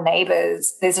that your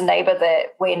neighbors, there's a neighbor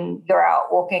that when you're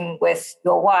out walking with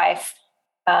your wife,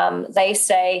 they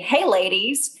say, hey,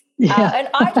 ladies. And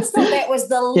I just thought that was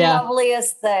the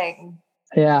loveliest thing.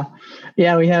 Yeah.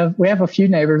 Yeah. We have a few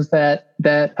neighbors that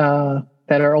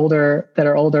are older,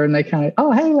 and they kind of,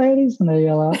 oh, hey, ladies. And they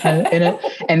yell out.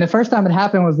 And the first time it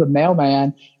happened was the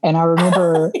mailman. And I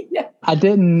remember I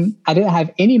didn't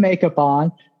have any makeup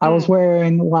on. I was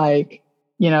wearing like,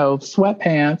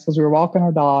 sweatpants as we were walking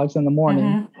our dogs in the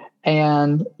morning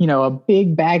and, a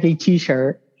big baggy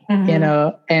t-shirt,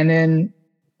 and then,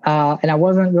 and I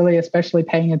wasn't really especially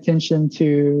paying attention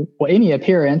to any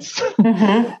appearance.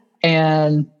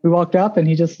 And we walked up and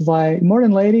he just was like, morning,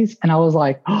 ladies. And I was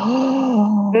like,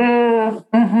 oh,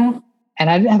 and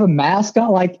I didn't have a mask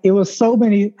on. Like it was so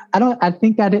many, I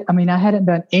hadn't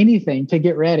done anything to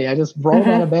get ready. I just rolled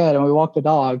out of bed and we walked the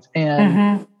dogs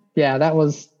and that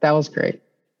was great.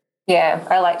 Yeah.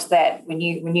 I liked that when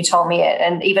you told me it.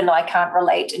 And even though I can't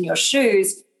relate in your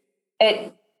shoes,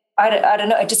 I don't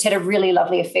know, it just had a really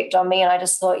lovely effect on me. And I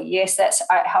just thought, yes, that's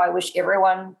how I wish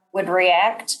everyone would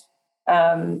react.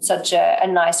 Such a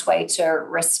nice way to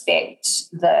respect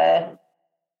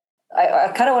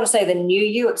I kind of want to say the new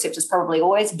you, except it's probably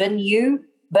always been you,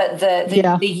 but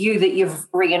the you that you've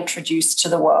reintroduced to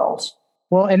the world.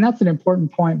 Well, and that's an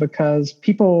important point because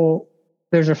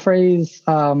there's a phrase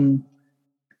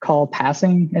called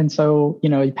passing. And so,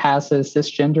 you pass as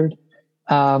cisgendered.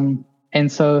 And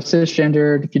so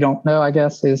cisgendered, if you don't know, I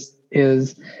guess, is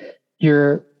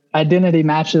your identity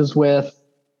matches with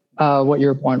what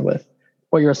you're born with,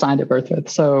 what you're assigned at birth with.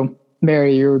 So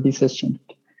Mary, you would be cisgendered.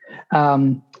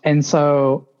 And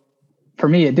so for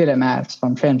me, it didn't match. So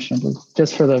I'm transgender,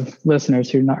 just for the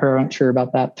listeners who aren't sure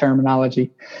about that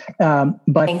terminology. But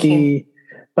the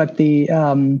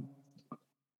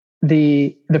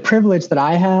privilege that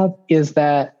I have is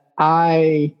that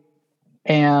I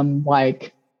am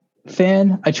like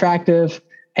thin, attractive,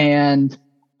 and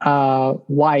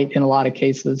white in a lot of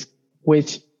cases,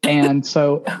 and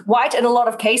so white in a lot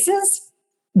of cases?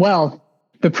 Well,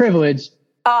 the privilege.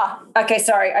 Okay.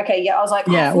 Sorry. Okay. Yeah. I was like,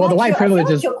 yeah, well, the white privilege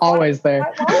is always there.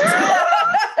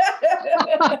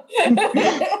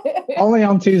 Only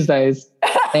on Tuesdays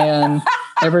and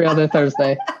every other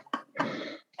Thursday.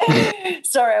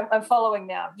 Sorry, I'm following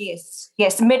now. Yes.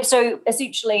 So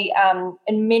essentially,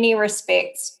 in many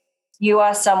respects, you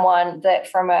are someone that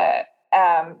from a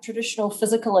traditional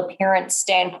physical appearance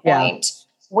standpoint,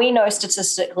 we know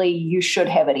statistically you should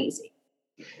have it easy.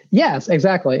 Yes,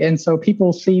 exactly. And so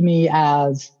people see me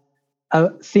as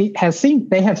they have seen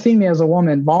me as a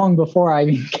woman long before I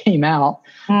even came out.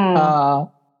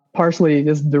 Partially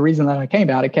this is the reason that I came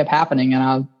out. It kept happening and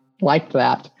I liked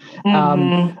that.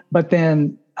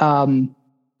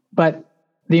 But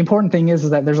the important thing is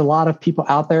that there's a lot of people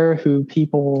out there who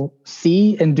people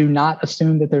see and do not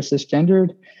assume that they're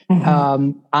cisgendered.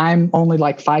 I'm only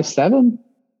like 5'7",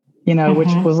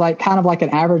 which was like kind of like an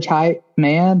average height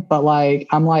man, but like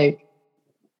I'm like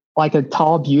a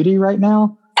tall beauty right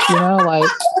now, like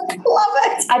love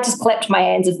it. I just clapped my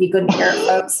hands if you couldn't hear it,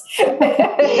 folks.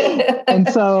 And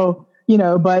so,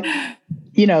 but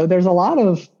there's a lot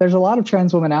of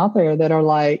trans women out there that are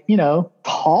like,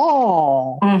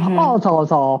 tall, and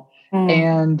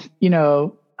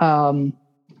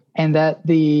and that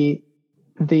the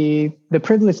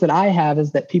privilege that I have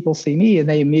is that people see me and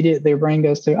their brain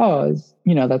goes to, oh,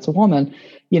 that's a woman,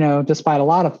 despite a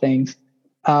lot of things.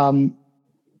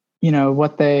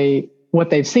 What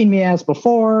they've seen me as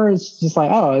before is just like,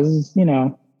 oh, this is,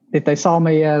 if they saw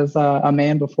me as a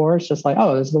man before, it's just like,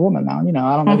 oh, this is a woman now.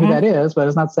 I don't know who that is, but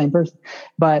it's not the same person.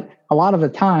 But a lot of the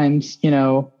times,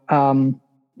 you'll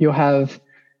have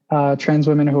trans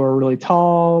women who are really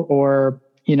tall or,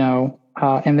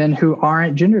 and then who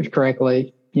aren't gendered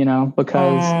correctly,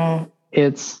 because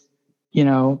it's,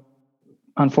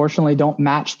 unfortunately don't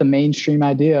match the mainstream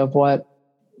idea of what,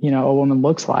 a woman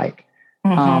looks like.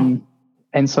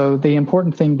 And so the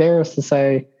important thing there is to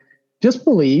say, just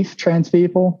believe trans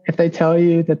people. If they tell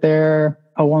you that they're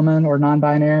a woman or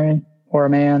non-binary or a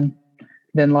man,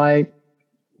 then like,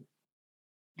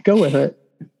 go with it.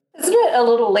 Isn't it a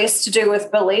little less to do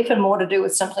with belief and more to do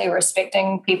with simply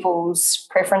respecting people's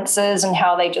preferences and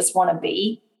how they just want to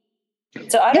be?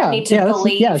 So I don't need to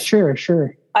believe. Yeah, sure.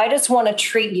 I just want to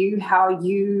treat you how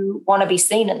you want to be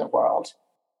seen in the world.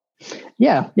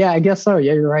 Yeah, I guess so.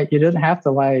 Yeah, you're right. You didn't have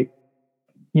to like,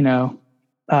 you know,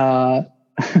 uh,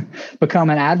 become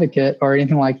an advocate or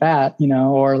anything like that, you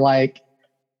know, or like.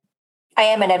 I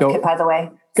am an advocate, by the way.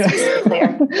 Just to be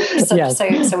clear. Yes.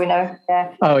 So we know.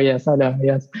 Yeah. Oh yes, I know.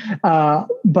 Yes.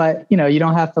 But you know, you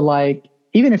don't have to like,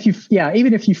 even if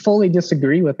you fully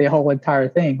disagree with the whole entire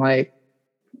thing, like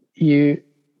you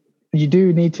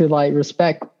do need to like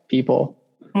respect people,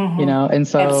 you know? And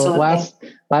so Absolutely.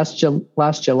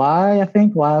 last July, I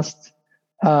think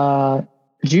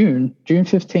June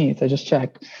 15th, I just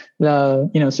checked, the,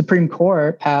 you know, Supreme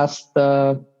Court passed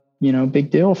the, you know,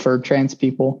 big deal for trans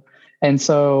people. And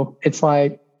so it's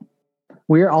like,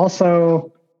 we're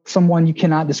also someone you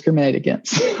cannot discriminate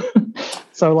against.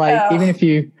 So like, even if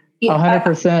you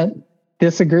 100%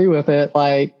 disagree with it,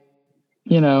 like,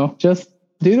 you know, just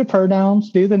do the pronouns,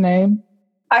 do the name.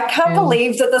 I can't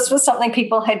believe that this was something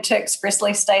people had to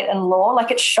expressly state in law.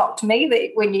 Like, it shocked me that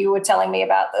when you were telling me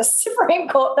about this Supreme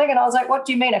Court thing, and I was like, what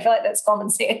do you mean? I feel like that's common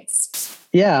sense.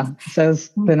 Yeah. It says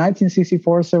the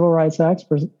 1964 Civil Rights Act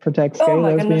protects gay,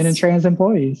 lesbian, and trans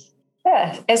employees.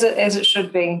 Yeah, as it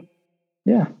should be.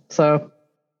 Yeah. So.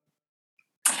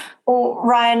 Well,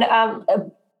 Ryan,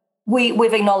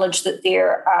 we've acknowledged that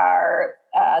there are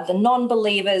the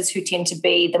non-believers who tend to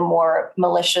be the more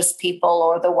malicious people,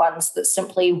 or the ones that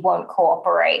simply won't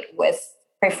cooperate with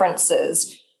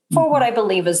preferences for what I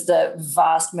believe is the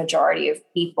vast majority of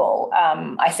people.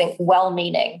 I think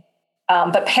well-meaning,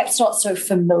 but perhaps not so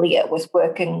familiar with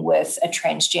working with a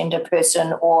transgender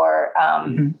person, or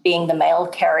being the mail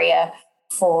carrier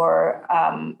for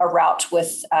a route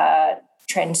with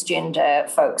transgender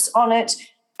folks on it.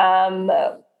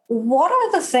 What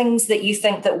are the things that you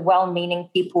think that well-meaning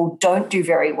people don't do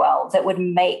very well that would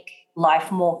make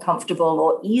life more comfortable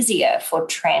or easier for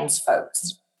trans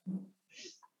folks?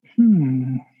 Let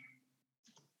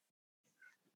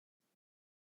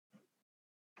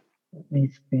me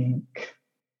think.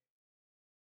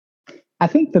 I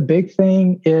think the big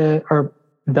thing is, or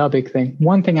the big thing,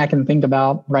 one thing I can think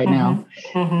about right now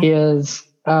is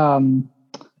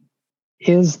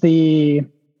the,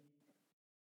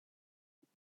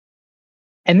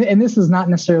 and this is not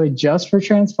necessarily just for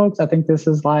trans folks. I think this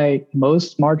is like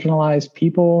most marginalized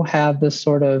people have this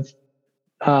sort of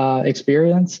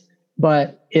experience,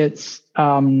 but it's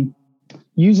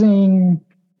using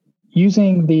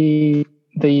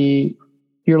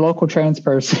your local trans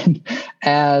person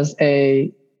as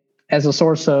a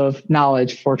source of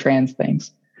knowledge for trans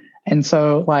things. And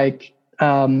so like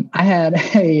I had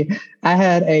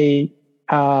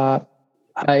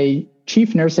a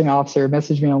chief nursing officer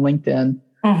message me on LinkedIn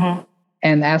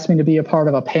and asked me to be a part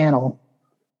of a panel.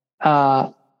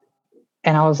 And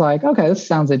I was like, okay, this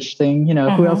sounds interesting. You know,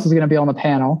 who else is going to be on the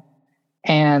panel?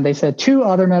 And they said 2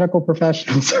 other medical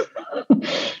professionals. And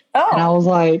I was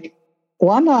like,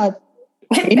 well, I'm not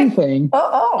anything.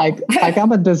 Like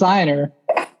I'm a designer.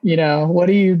 You know, what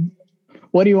do you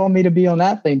want me to be on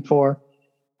that thing for?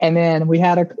 And then we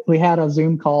had a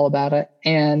Zoom call about it,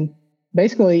 and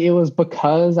basically it was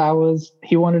because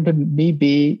he wanted me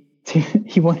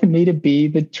to be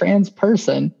the trans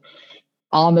person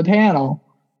on the panel.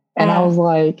 And I was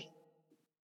like,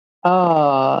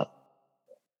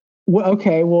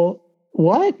 okay, well,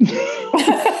 what?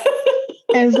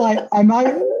 And it's like, am I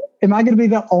going to be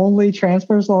the only trans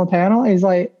person on the panel? And he's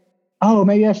like, oh,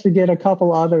 maybe I should get a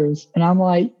couple others. And I'm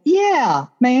like, yeah,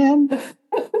 man.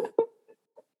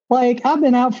 Like, I've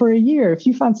been out for a year. If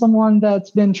you find someone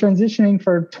that's been transitioning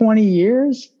for 20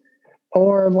 years,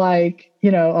 or like, you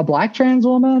know, a Black trans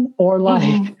woman, or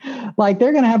like, like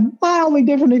they're going to have wildly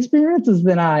different experiences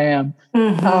than I am.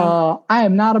 I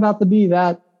am not about to be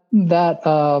that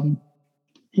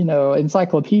you know,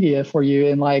 encyclopedia for you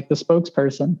and like the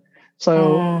spokesperson.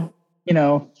 So, you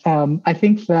know, I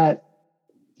think the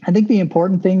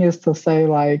important thing is to say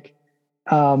like,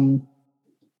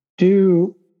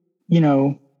 do,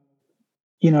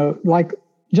 like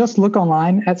just look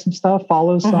online at some stuff,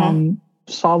 follow some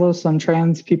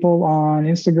trans people on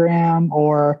Instagram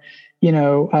or, you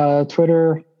know,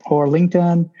 Twitter or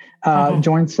LinkedIn,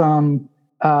 join some,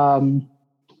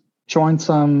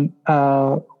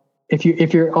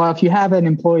 if you have an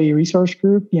employee resource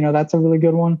group, you know, that's a really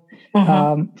good one,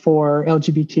 for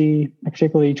LGBT,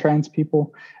 particularly trans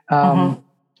people.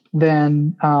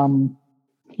 Then,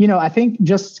 you know, I think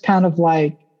just kind of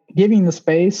like giving the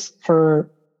space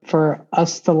for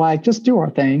us to like just do our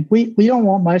thing. We don't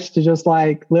want much to just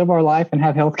like live our life and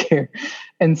have healthcare.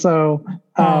 And so,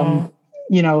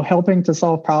 you know, helping to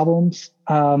solve problems,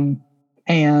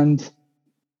 and,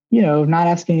 you know, not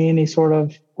asking any sort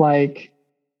of like,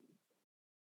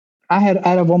 I had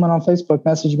a woman on Facebook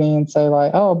message me and say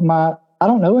like, "Oh, I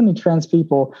don't know any trans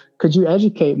people. Could you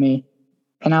educate me?"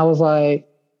 And I was like,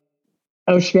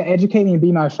 "Oh, she got educate me and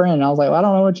be my friend." And I was like, "Well, I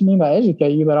don't know what you mean by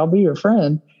educate you, but I'll be your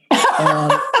friend."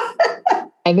 And,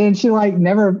 and then she like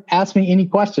never asked me any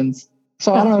questions.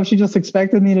 So I don't know if she just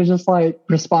expected me to just like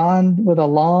respond with a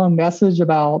long message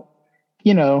about,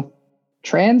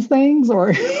 trans things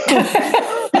or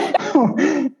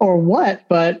or what.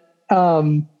 But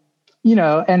and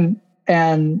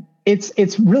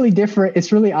it's really different.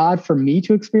 It's really odd for me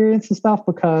to experience the stuff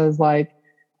because like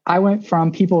I went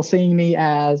from people seeing me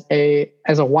as a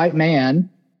white man,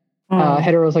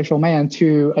 heterosexual man,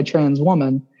 to a trans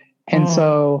woman. And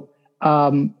so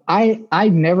I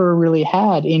never really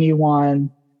had anyone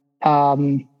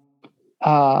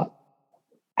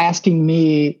asking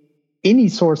me any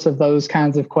sorts of those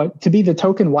kinds of questions to be the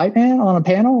token white man on a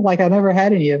panel. Like I never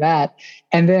had any of that.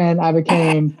 And then I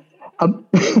became, I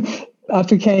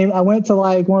went to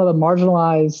like one of the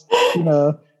marginalized,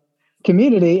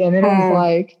 community. And then it was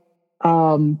like,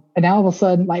 and now all of a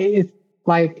sudden, like, it's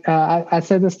like, I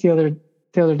said this the other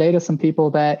day to some people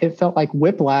that it felt like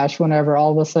whiplash whenever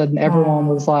all of a sudden everyone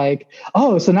was like,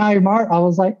 "Oh, so now you're I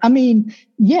was like, I mean,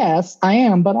 yes, I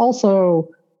am, but also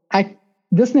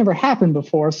this never happened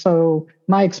before. So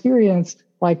my experience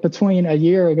like between a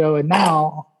year ago and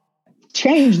now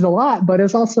changed a lot, but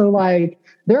it's also like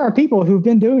there are people who've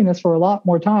been doing this for a lot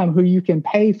more time who you can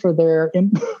pay for their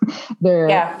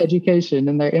education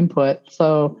and their input.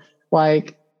 So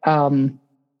like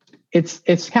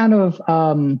it's kind of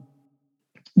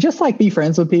just like be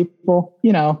friends with people,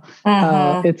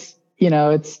 it's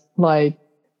like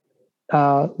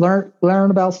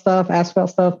learn about stuff, ask about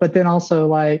stuff, but then also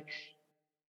like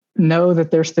know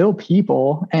that they're still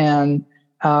people. And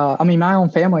I mean, my own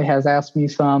family has asked me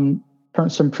some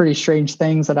pretty strange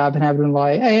things that I've been having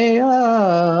like, "Hey,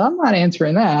 I'm not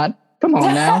answering that. Come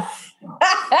on now."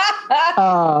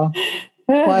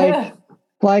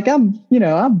 like I'm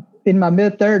in my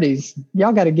mid 30s.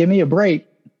 Y'all got to give me a break.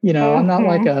 I'm not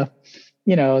like a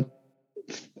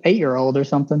 8-year-old or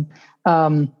something.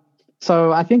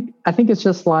 So I think it's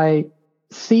just like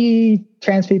see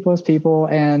trans people as people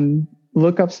and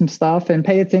look up some stuff and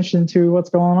pay attention to what's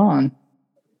going on.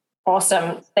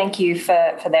 Awesome. Thank you for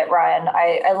that, Ryan.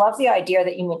 I love the idea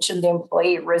that you mentioned the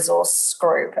employee resource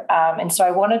group. And so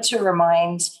I wanted to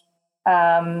remind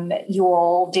you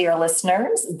all, dear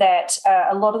listeners, that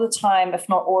a lot of the time, if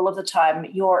not all of the time,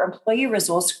 your employee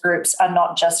resource groups are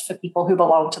not just for people who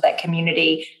belong to that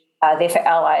community. They're for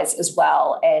allies as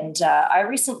well. And I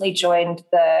recently joined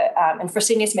in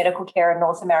Fresenius Medical Care in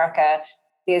North America,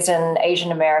 there's an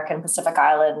Asian American Pacific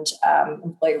Island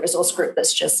employee resource group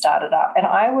that's just started up. And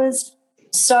I was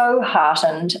so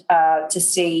heartened to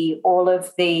see all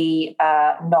of the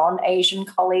non-Asian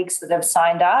colleagues that have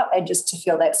signed up and just to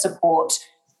feel that support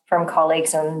from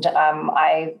colleagues. And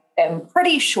I am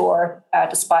pretty sure,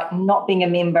 despite not being a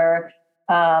member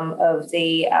of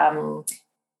the, I'm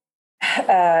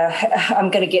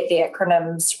going to get the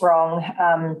acronyms wrong,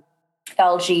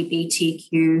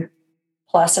 LGBTQ+,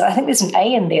 and I think there's an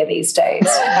A in there these days.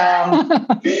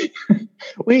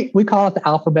 We call it the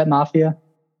Alphabet Mafia.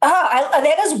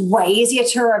 That is way easier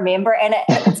to remember, and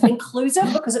it's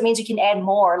inclusive because it means you can add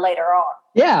more later on.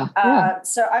 Yeah.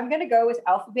 So I'm going to go with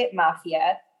Alphabet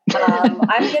Mafia.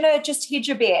 I'm going to just hedge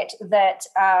a bet that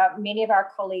many of our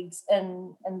colleagues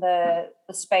in the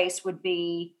space would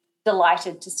be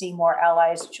delighted to see more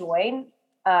allies join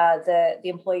the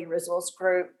employee resource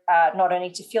group, not only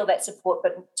to feel that support,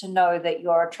 but to know that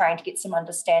you're trying to get some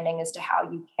understanding as to how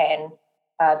you can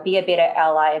be a better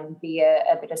ally and be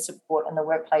a better support in the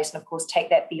workplace. And of course,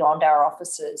 take that beyond our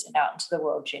offices and out into the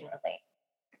world generally.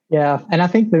 Yeah. And I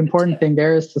think the important thing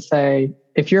there is to say,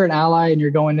 if you're an ally and you're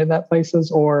going into that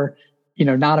places or,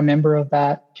 not a member of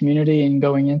that community and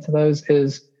going into those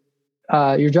is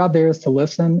your job there is to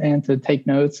listen and to take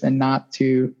notes and not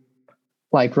to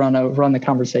like run the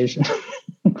conversation.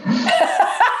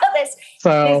 That's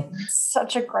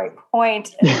such a great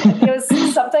point. There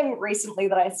was something recently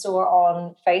that I saw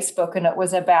on Facebook, and it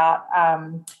was about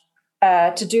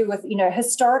to do with,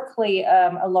 historically,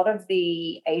 a lot of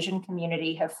the Asian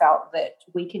community have felt that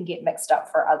we can get mixed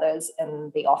up for others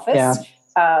in the office. Yeah.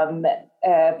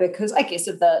 Because I guess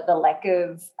of the lack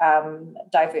of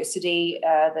diversity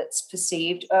that's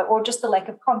perceived, or just the lack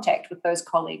of contact with those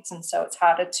colleagues. And so it's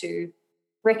harder to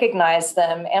recognize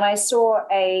them. And I saw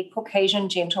a Caucasian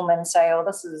gentleman say, "Oh,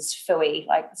 this is phooey,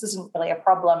 like this isn't really a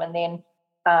problem." And then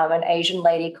an Asian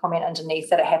lady comment underneath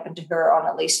that it happened to her on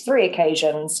at least 3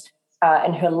 occasions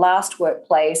in her last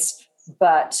workplace,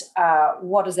 but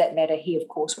what does that matter? He, of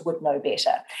course, would know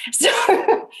better.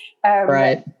 So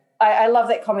right. I love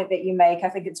that comment that you make. I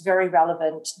think it's very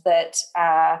relevant that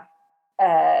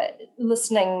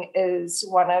listening is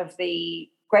one of the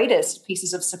greatest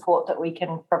pieces of support that we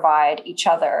can provide each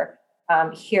other,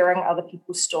 hearing other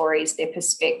people's stories, their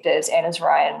perspectives, and as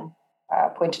Ryan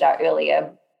pointed out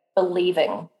earlier,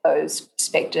 believing those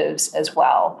perspectives as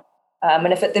well.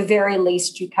 And if at the very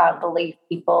least you can't believe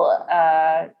people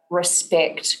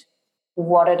respect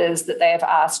what it is that they have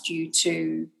asked you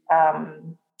to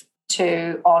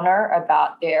honor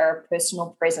about their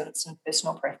personal presence and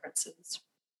personal preferences.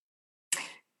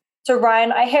 So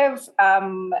Ryan, I have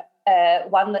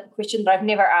one question that I've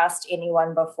never asked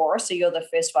anyone before, so you're the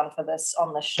first one for this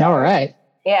on the show. All right.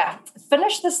 Yeah.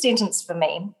 Finish the sentence for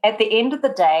me. At the end of the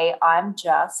day, I'm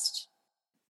just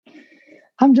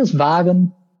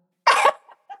vibing.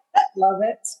 Love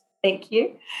it. Thank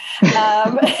you.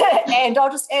 And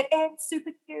I'll just add, and super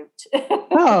cute.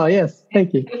 Oh, yes.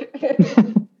 Thank you.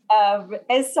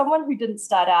 As someone who didn't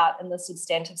start out in the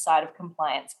substantive side of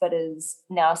compliance, but is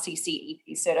now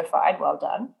CCEP certified, well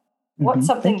done. What's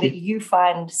something that you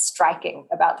find striking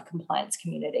about the compliance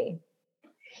community?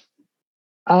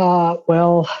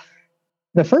 Well,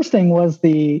 the first thing was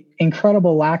the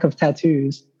incredible lack of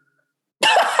tattoos.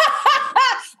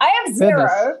 I have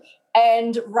zero,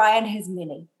 and Ryan has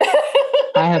many.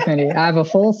 I have many. I have a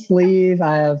full sleeve.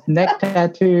 I have neck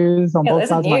tattoos on both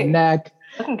sides of my neck.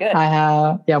 Looking good.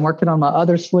 I'm working on my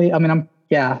other sleeve. I'm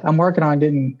working on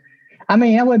getting,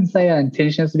 I wouldn't say an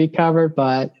intention is to be covered,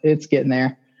 but it's getting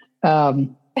there.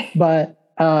 But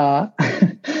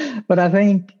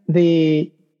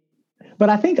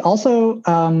I think also,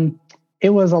 it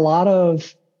was a lot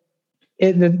of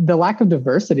the lack of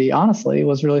diversity, honestly,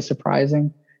 was really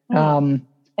surprising. In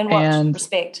what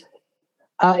respect?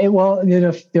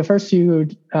 The first few,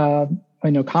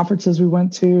 conferences we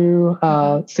went to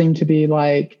seemed to be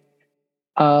like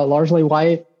largely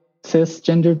white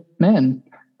cisgendered men,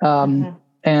 and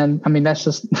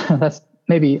that's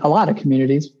maybe a lot of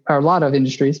communities or a lot of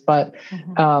industries, but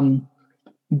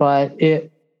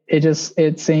it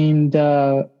seemed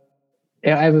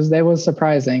it was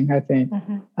surprising. I think.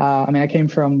 I came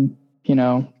from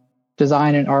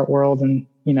design and art world, and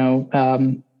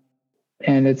and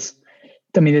it's.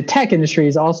 The tech industry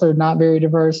is also not very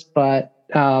diverse, but,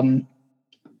 that's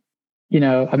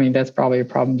probably a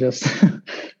problem just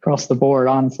across the board,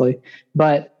 honestly.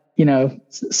 But,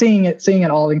 seeing it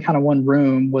all in kind of one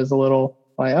room was a little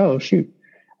like, oh, shoot.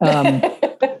 And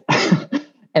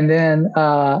then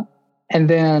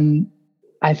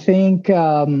I think,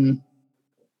 you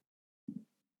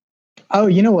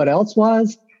know what else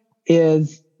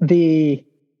is the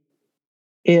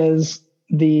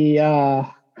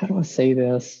how do I say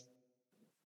this?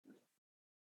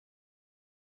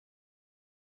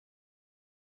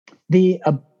 So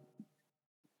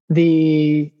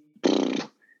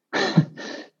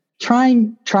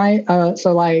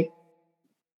like,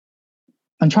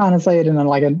 I'm trying to say it in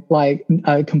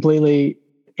a completely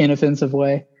inoffensive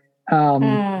way.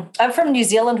 I'm from New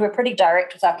Zealand. We're pretty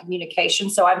direct with our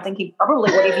communication, so I'm thinking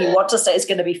probably whatever you want to say is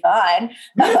going to be fine.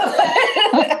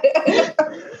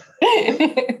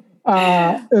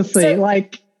 Let's see,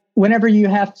 like whenever you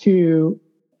have to,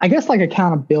 I guess like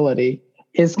accountability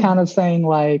is kind of saying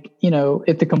like,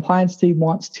 if the compliance team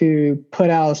wants to put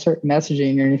out a certain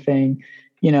messaging or anything,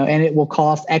 and it will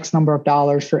cost X number of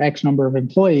dollars for X number of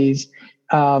employees,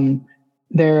 I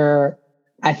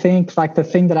think like the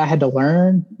thing that I had to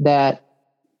learn that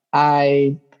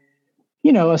I,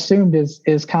 assumed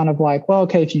is kind of like, well,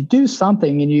 okay, if you do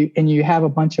something and you have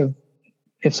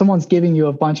if someone's giving you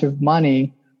a bunch of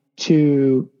money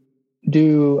to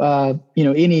do,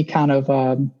 any kind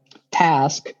of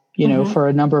task, for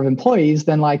a number of employees,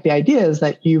 then like the idea is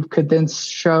that you could then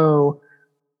show,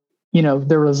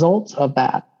 the results of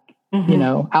that,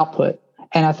 output.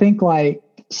 And I think like,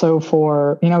 so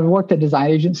for, I've worked at design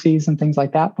agencies and things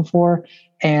like that before,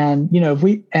 and,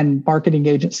 and marketing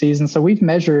agencies. And so we've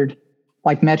measured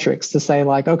like metrics to say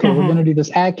like, okay, we're going to do this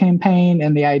ad campaign.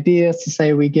 And the idea is to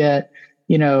say we get,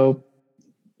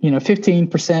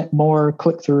 15% more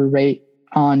click-through rate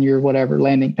on your whatever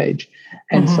landing page.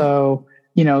 And so,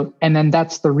 and then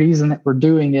that's the reason that we're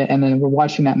doing it. And then we're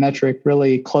watching that metric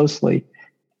really closely.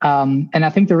 And I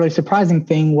think the really surprising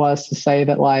thing was to say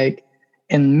that like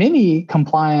in many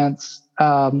compliance,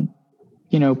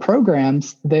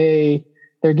 programs, they're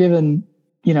given,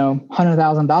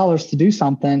 $100,000 to do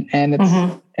something. And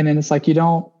and then it's like, you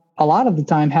don't a lot of the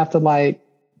time have to like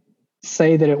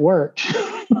say that it worked.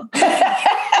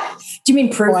 Do you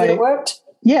mean prove that it worked?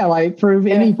 Yeah, like prove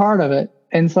any part of it.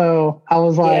 And so I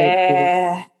was like,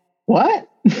 Yeah. what?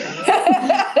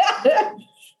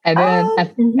 And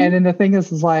then the thing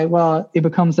is like, well, it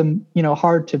becomes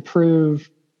hard to prove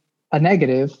a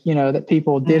negative, that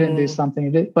people didn't do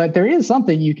something, but there is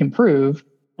something you can prove.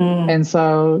 And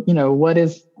so, what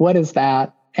is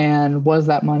that? And was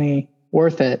that money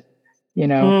worth it?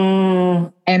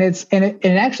 And and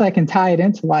actually I can tie it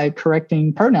into like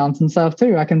correcting pronouns and stuff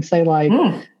too. I can say like,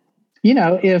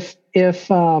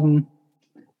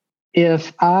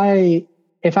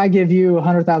 if I give you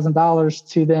 $100,000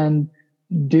 to then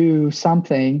do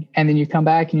something, and then you come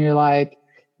back and you're like,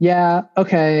 yeah,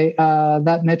 okay,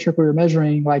 that metric we were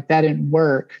measuring, like that didn't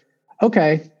work.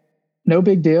 Okay, no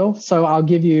big deal. So I'll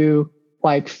give you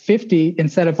like 50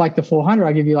 instead of like the full 100.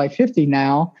 I'll give you like 50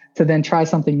 now to then try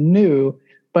something new.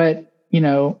 But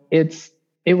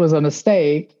it was a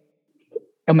mistake.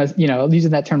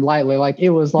 Using that term lightly, like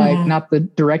it was like not the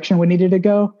direction we needed to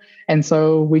go. And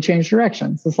so we changed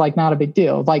directions. It's like not a big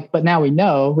deal. Like, but now we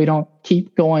know we don't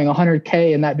keep going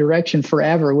 100K in that direction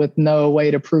forever with no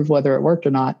way to prove whether it worked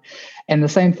or not. And the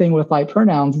same thing with like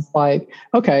pronouns. It's like,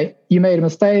 okay, you made a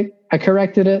mistake. I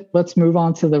corrected it. Let's move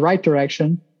on to the right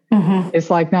direction. It's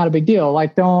like not a big deal.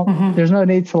 Like there's no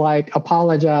need to like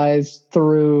apologize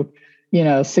through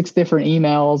 6 different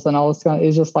emails and all this kind of,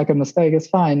 it's just like a mistake. It's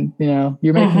fine.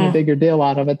 You're making a bigger deal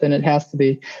out of it than it has to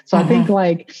be. So I think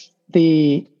like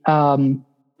the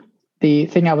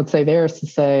thing I would say there is to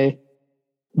say,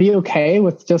 be okay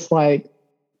with just like,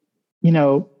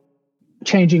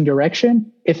 changing direction.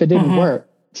 If it didn't work,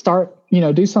 start,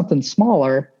 do something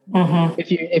smaller.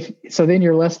 So then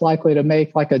you're less likely to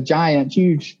make like a giant,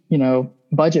 huge,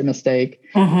 budget mistake,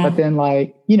 but then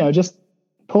like, just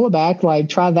pull it back, like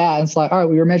try that. And it's like, all right,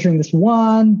 we were measuring this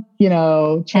one,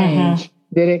 change.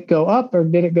 Did it go up or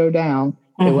did it go down?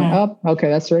 It went up. Okay.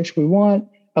 That's the direction we want.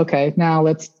 Okay. Now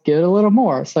let's get it a little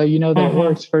more. So, that it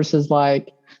works versus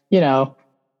like, $1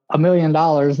 million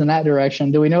in that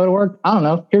direction. Do we know it worked? I don't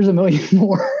know. Here's $1 million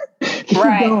more. Keep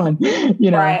going,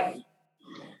 Right.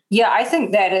 Yeah, I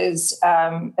think that is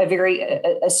a very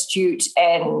astute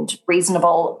and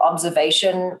reasonable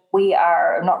observation. We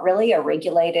are not really a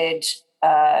regulated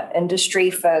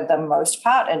industry for the most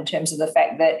part, in terms of the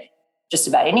fact that just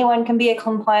about anyone can be a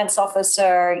compliance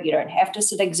officer. You don't have to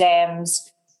sit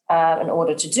exams in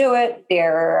order to do it.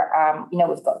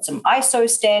 We've got some ISO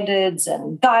standards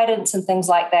and guidance and things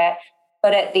like that.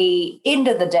 But at the end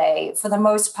of the day, for the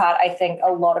most part, I think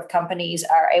a lot of companies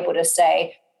are able to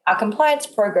say, our compliance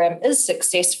program is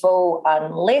successful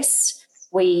unless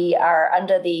we are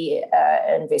under the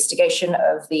investigation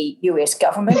of the US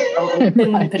government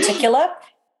in particular.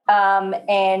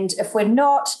 And if we're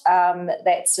not,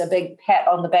 that's a big pat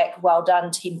on the back. Well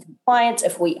done, team compliance.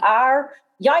 If we are,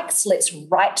 yikes, let's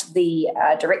right the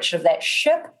direction of that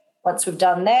ship once we've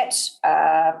done that.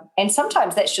 And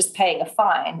sometimes that's just paying a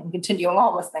fine and continuing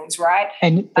on with things, right?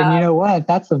 And you know what?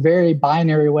 That's a very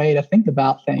binary way to think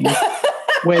about things,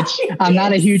 which I'm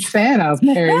not a huge fan of,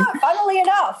 Mary. No, funnily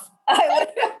enough,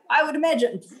 I would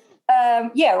imagine.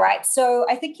 Yeah, right. So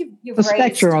I think you've the raised...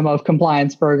 spectrum of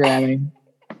compliance programming.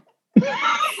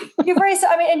 You've raised,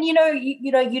 and you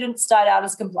didn't start out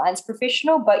as a compliance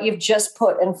professional, but you've just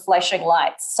put in flashing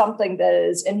lights something that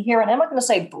is inherent. I'm not going to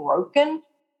say broken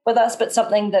with us, but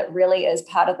something that really is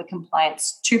part of the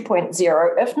compliance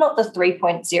 2.0, if not the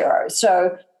 3.0.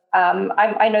 So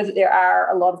I know that there are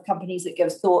a lot of companies that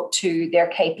give thought to their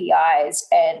KPIs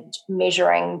and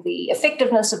measuring the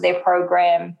effectiveness of their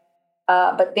program.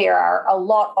 But there are a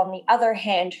lot, on the other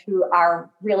hand, who are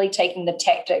really taking the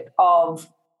tactic of,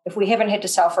 if we haven't had to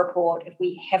self-report, if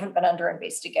we haven't been under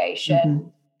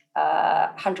investigation,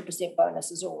 100%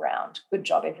 bonuses all round. Good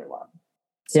job, everyone.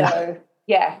 So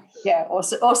yeah,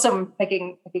 awesome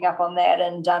picking up on that.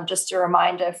 And just a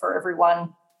reminder for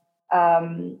everyone,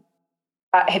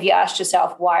 have you asked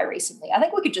yourself why recently? I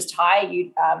think we could just hire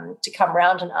you to come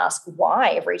around and ask why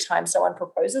every time someone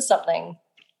proposes something,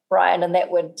 Ryan, and that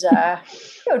would it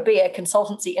would be a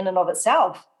consultancy in and of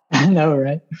itself. I know,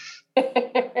 right?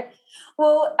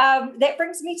 Well, that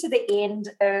brings me to the end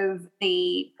of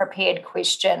the prepared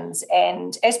questions.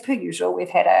 And as per usual, we've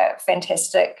had a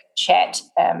fantastic chat,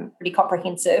 pretty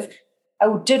comprehensive. I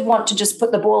did want to just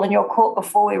put the ball in your court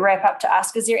before we wrap up to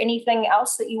ask, is there anything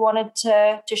else that you wanted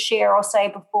to share or say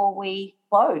before we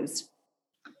close?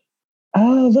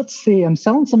 Let's see. I'm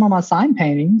selling some of my sign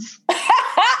paintings.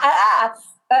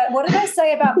 What did I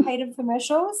say about paid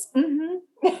infomercials?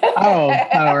 Oh,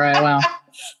 right. Wow.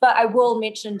 But I will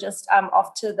mention just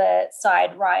off to the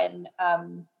side, Ryan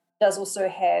does also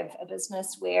have a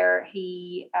business where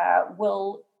he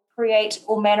will create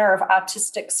all manner of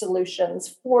artistic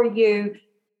solutions for you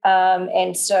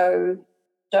And so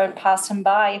don't pass him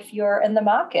by if you're in the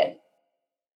market.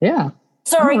 Yeah.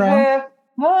 Sorry, her.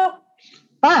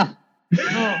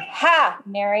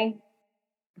 Mary.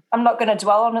 I'm not going to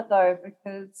dwell on it though,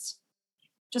 because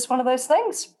just one of those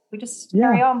things. We just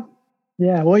carry on.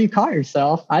 Yeah. Well, you caught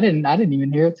yourself. I didn't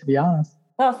even hear it, to be honest.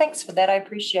 No, thanks for that. I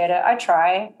appreciate it. I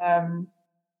try.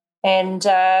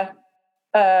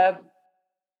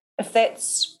 If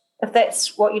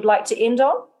that's what you'd like to end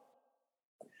on.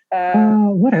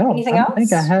 What else? Anything I else? don't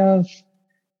think I have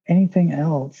anything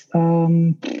else.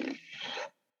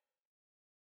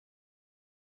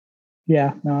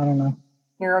 Yeah, no, I don't know.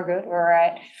 You're all good. All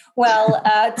right. Well,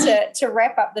 to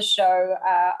wrap up the show,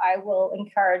 I will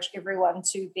encourage everyone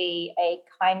to be a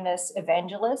kindness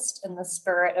evangelist in the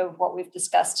spirit of what we've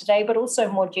discussed today, but also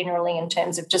more generally in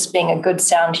terms of just being a good,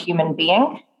 sound human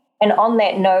being. And on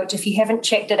that note, if you haven't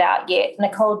checked it out yet,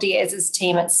 Nicole Diaz's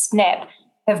team at Snap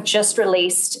have just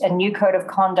released a new code of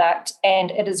conduct,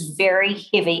 and it is very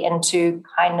heavy into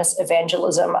kindness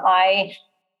evangelism. I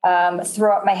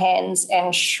threw up my hands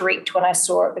and shrieked when I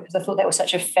saw it, because I thought that was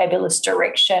such a fabulous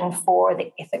direction for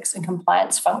the ethics and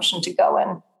compliance function to go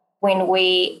in. When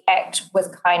we act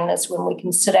with kindness, when we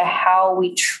consider how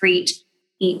we treat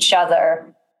each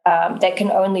other, that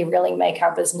can only really make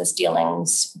our business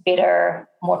dealings better,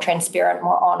 more transparent,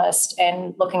 more honest,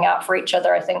 and looking out for each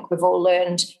other. I think we've all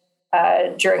learned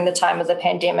during the time of the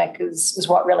pandemic is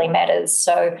what really matters.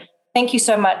 So thank you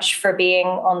so much for being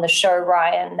on the show,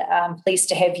 Ryan. Pleased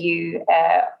to have you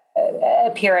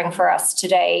appearing for us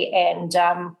today, and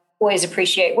always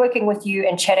appreciate working with you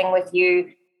and chatting with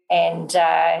you. And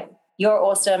you're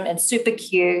awesome and super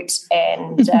cute,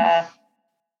 and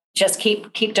just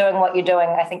keep doing what you're doing.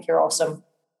 I think you're awesome.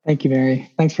 Thank you, Mary.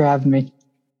 Thanks for having me.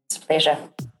 It's a pleasure.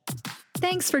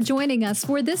 Thanks for joining us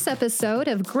for this episode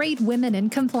of Great Women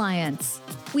in Compliance.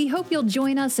 We hope you'll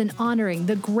join us in honoring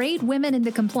the great women in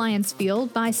the compliance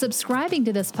field by subscribing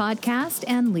to this podcast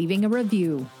and leaving a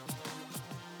review.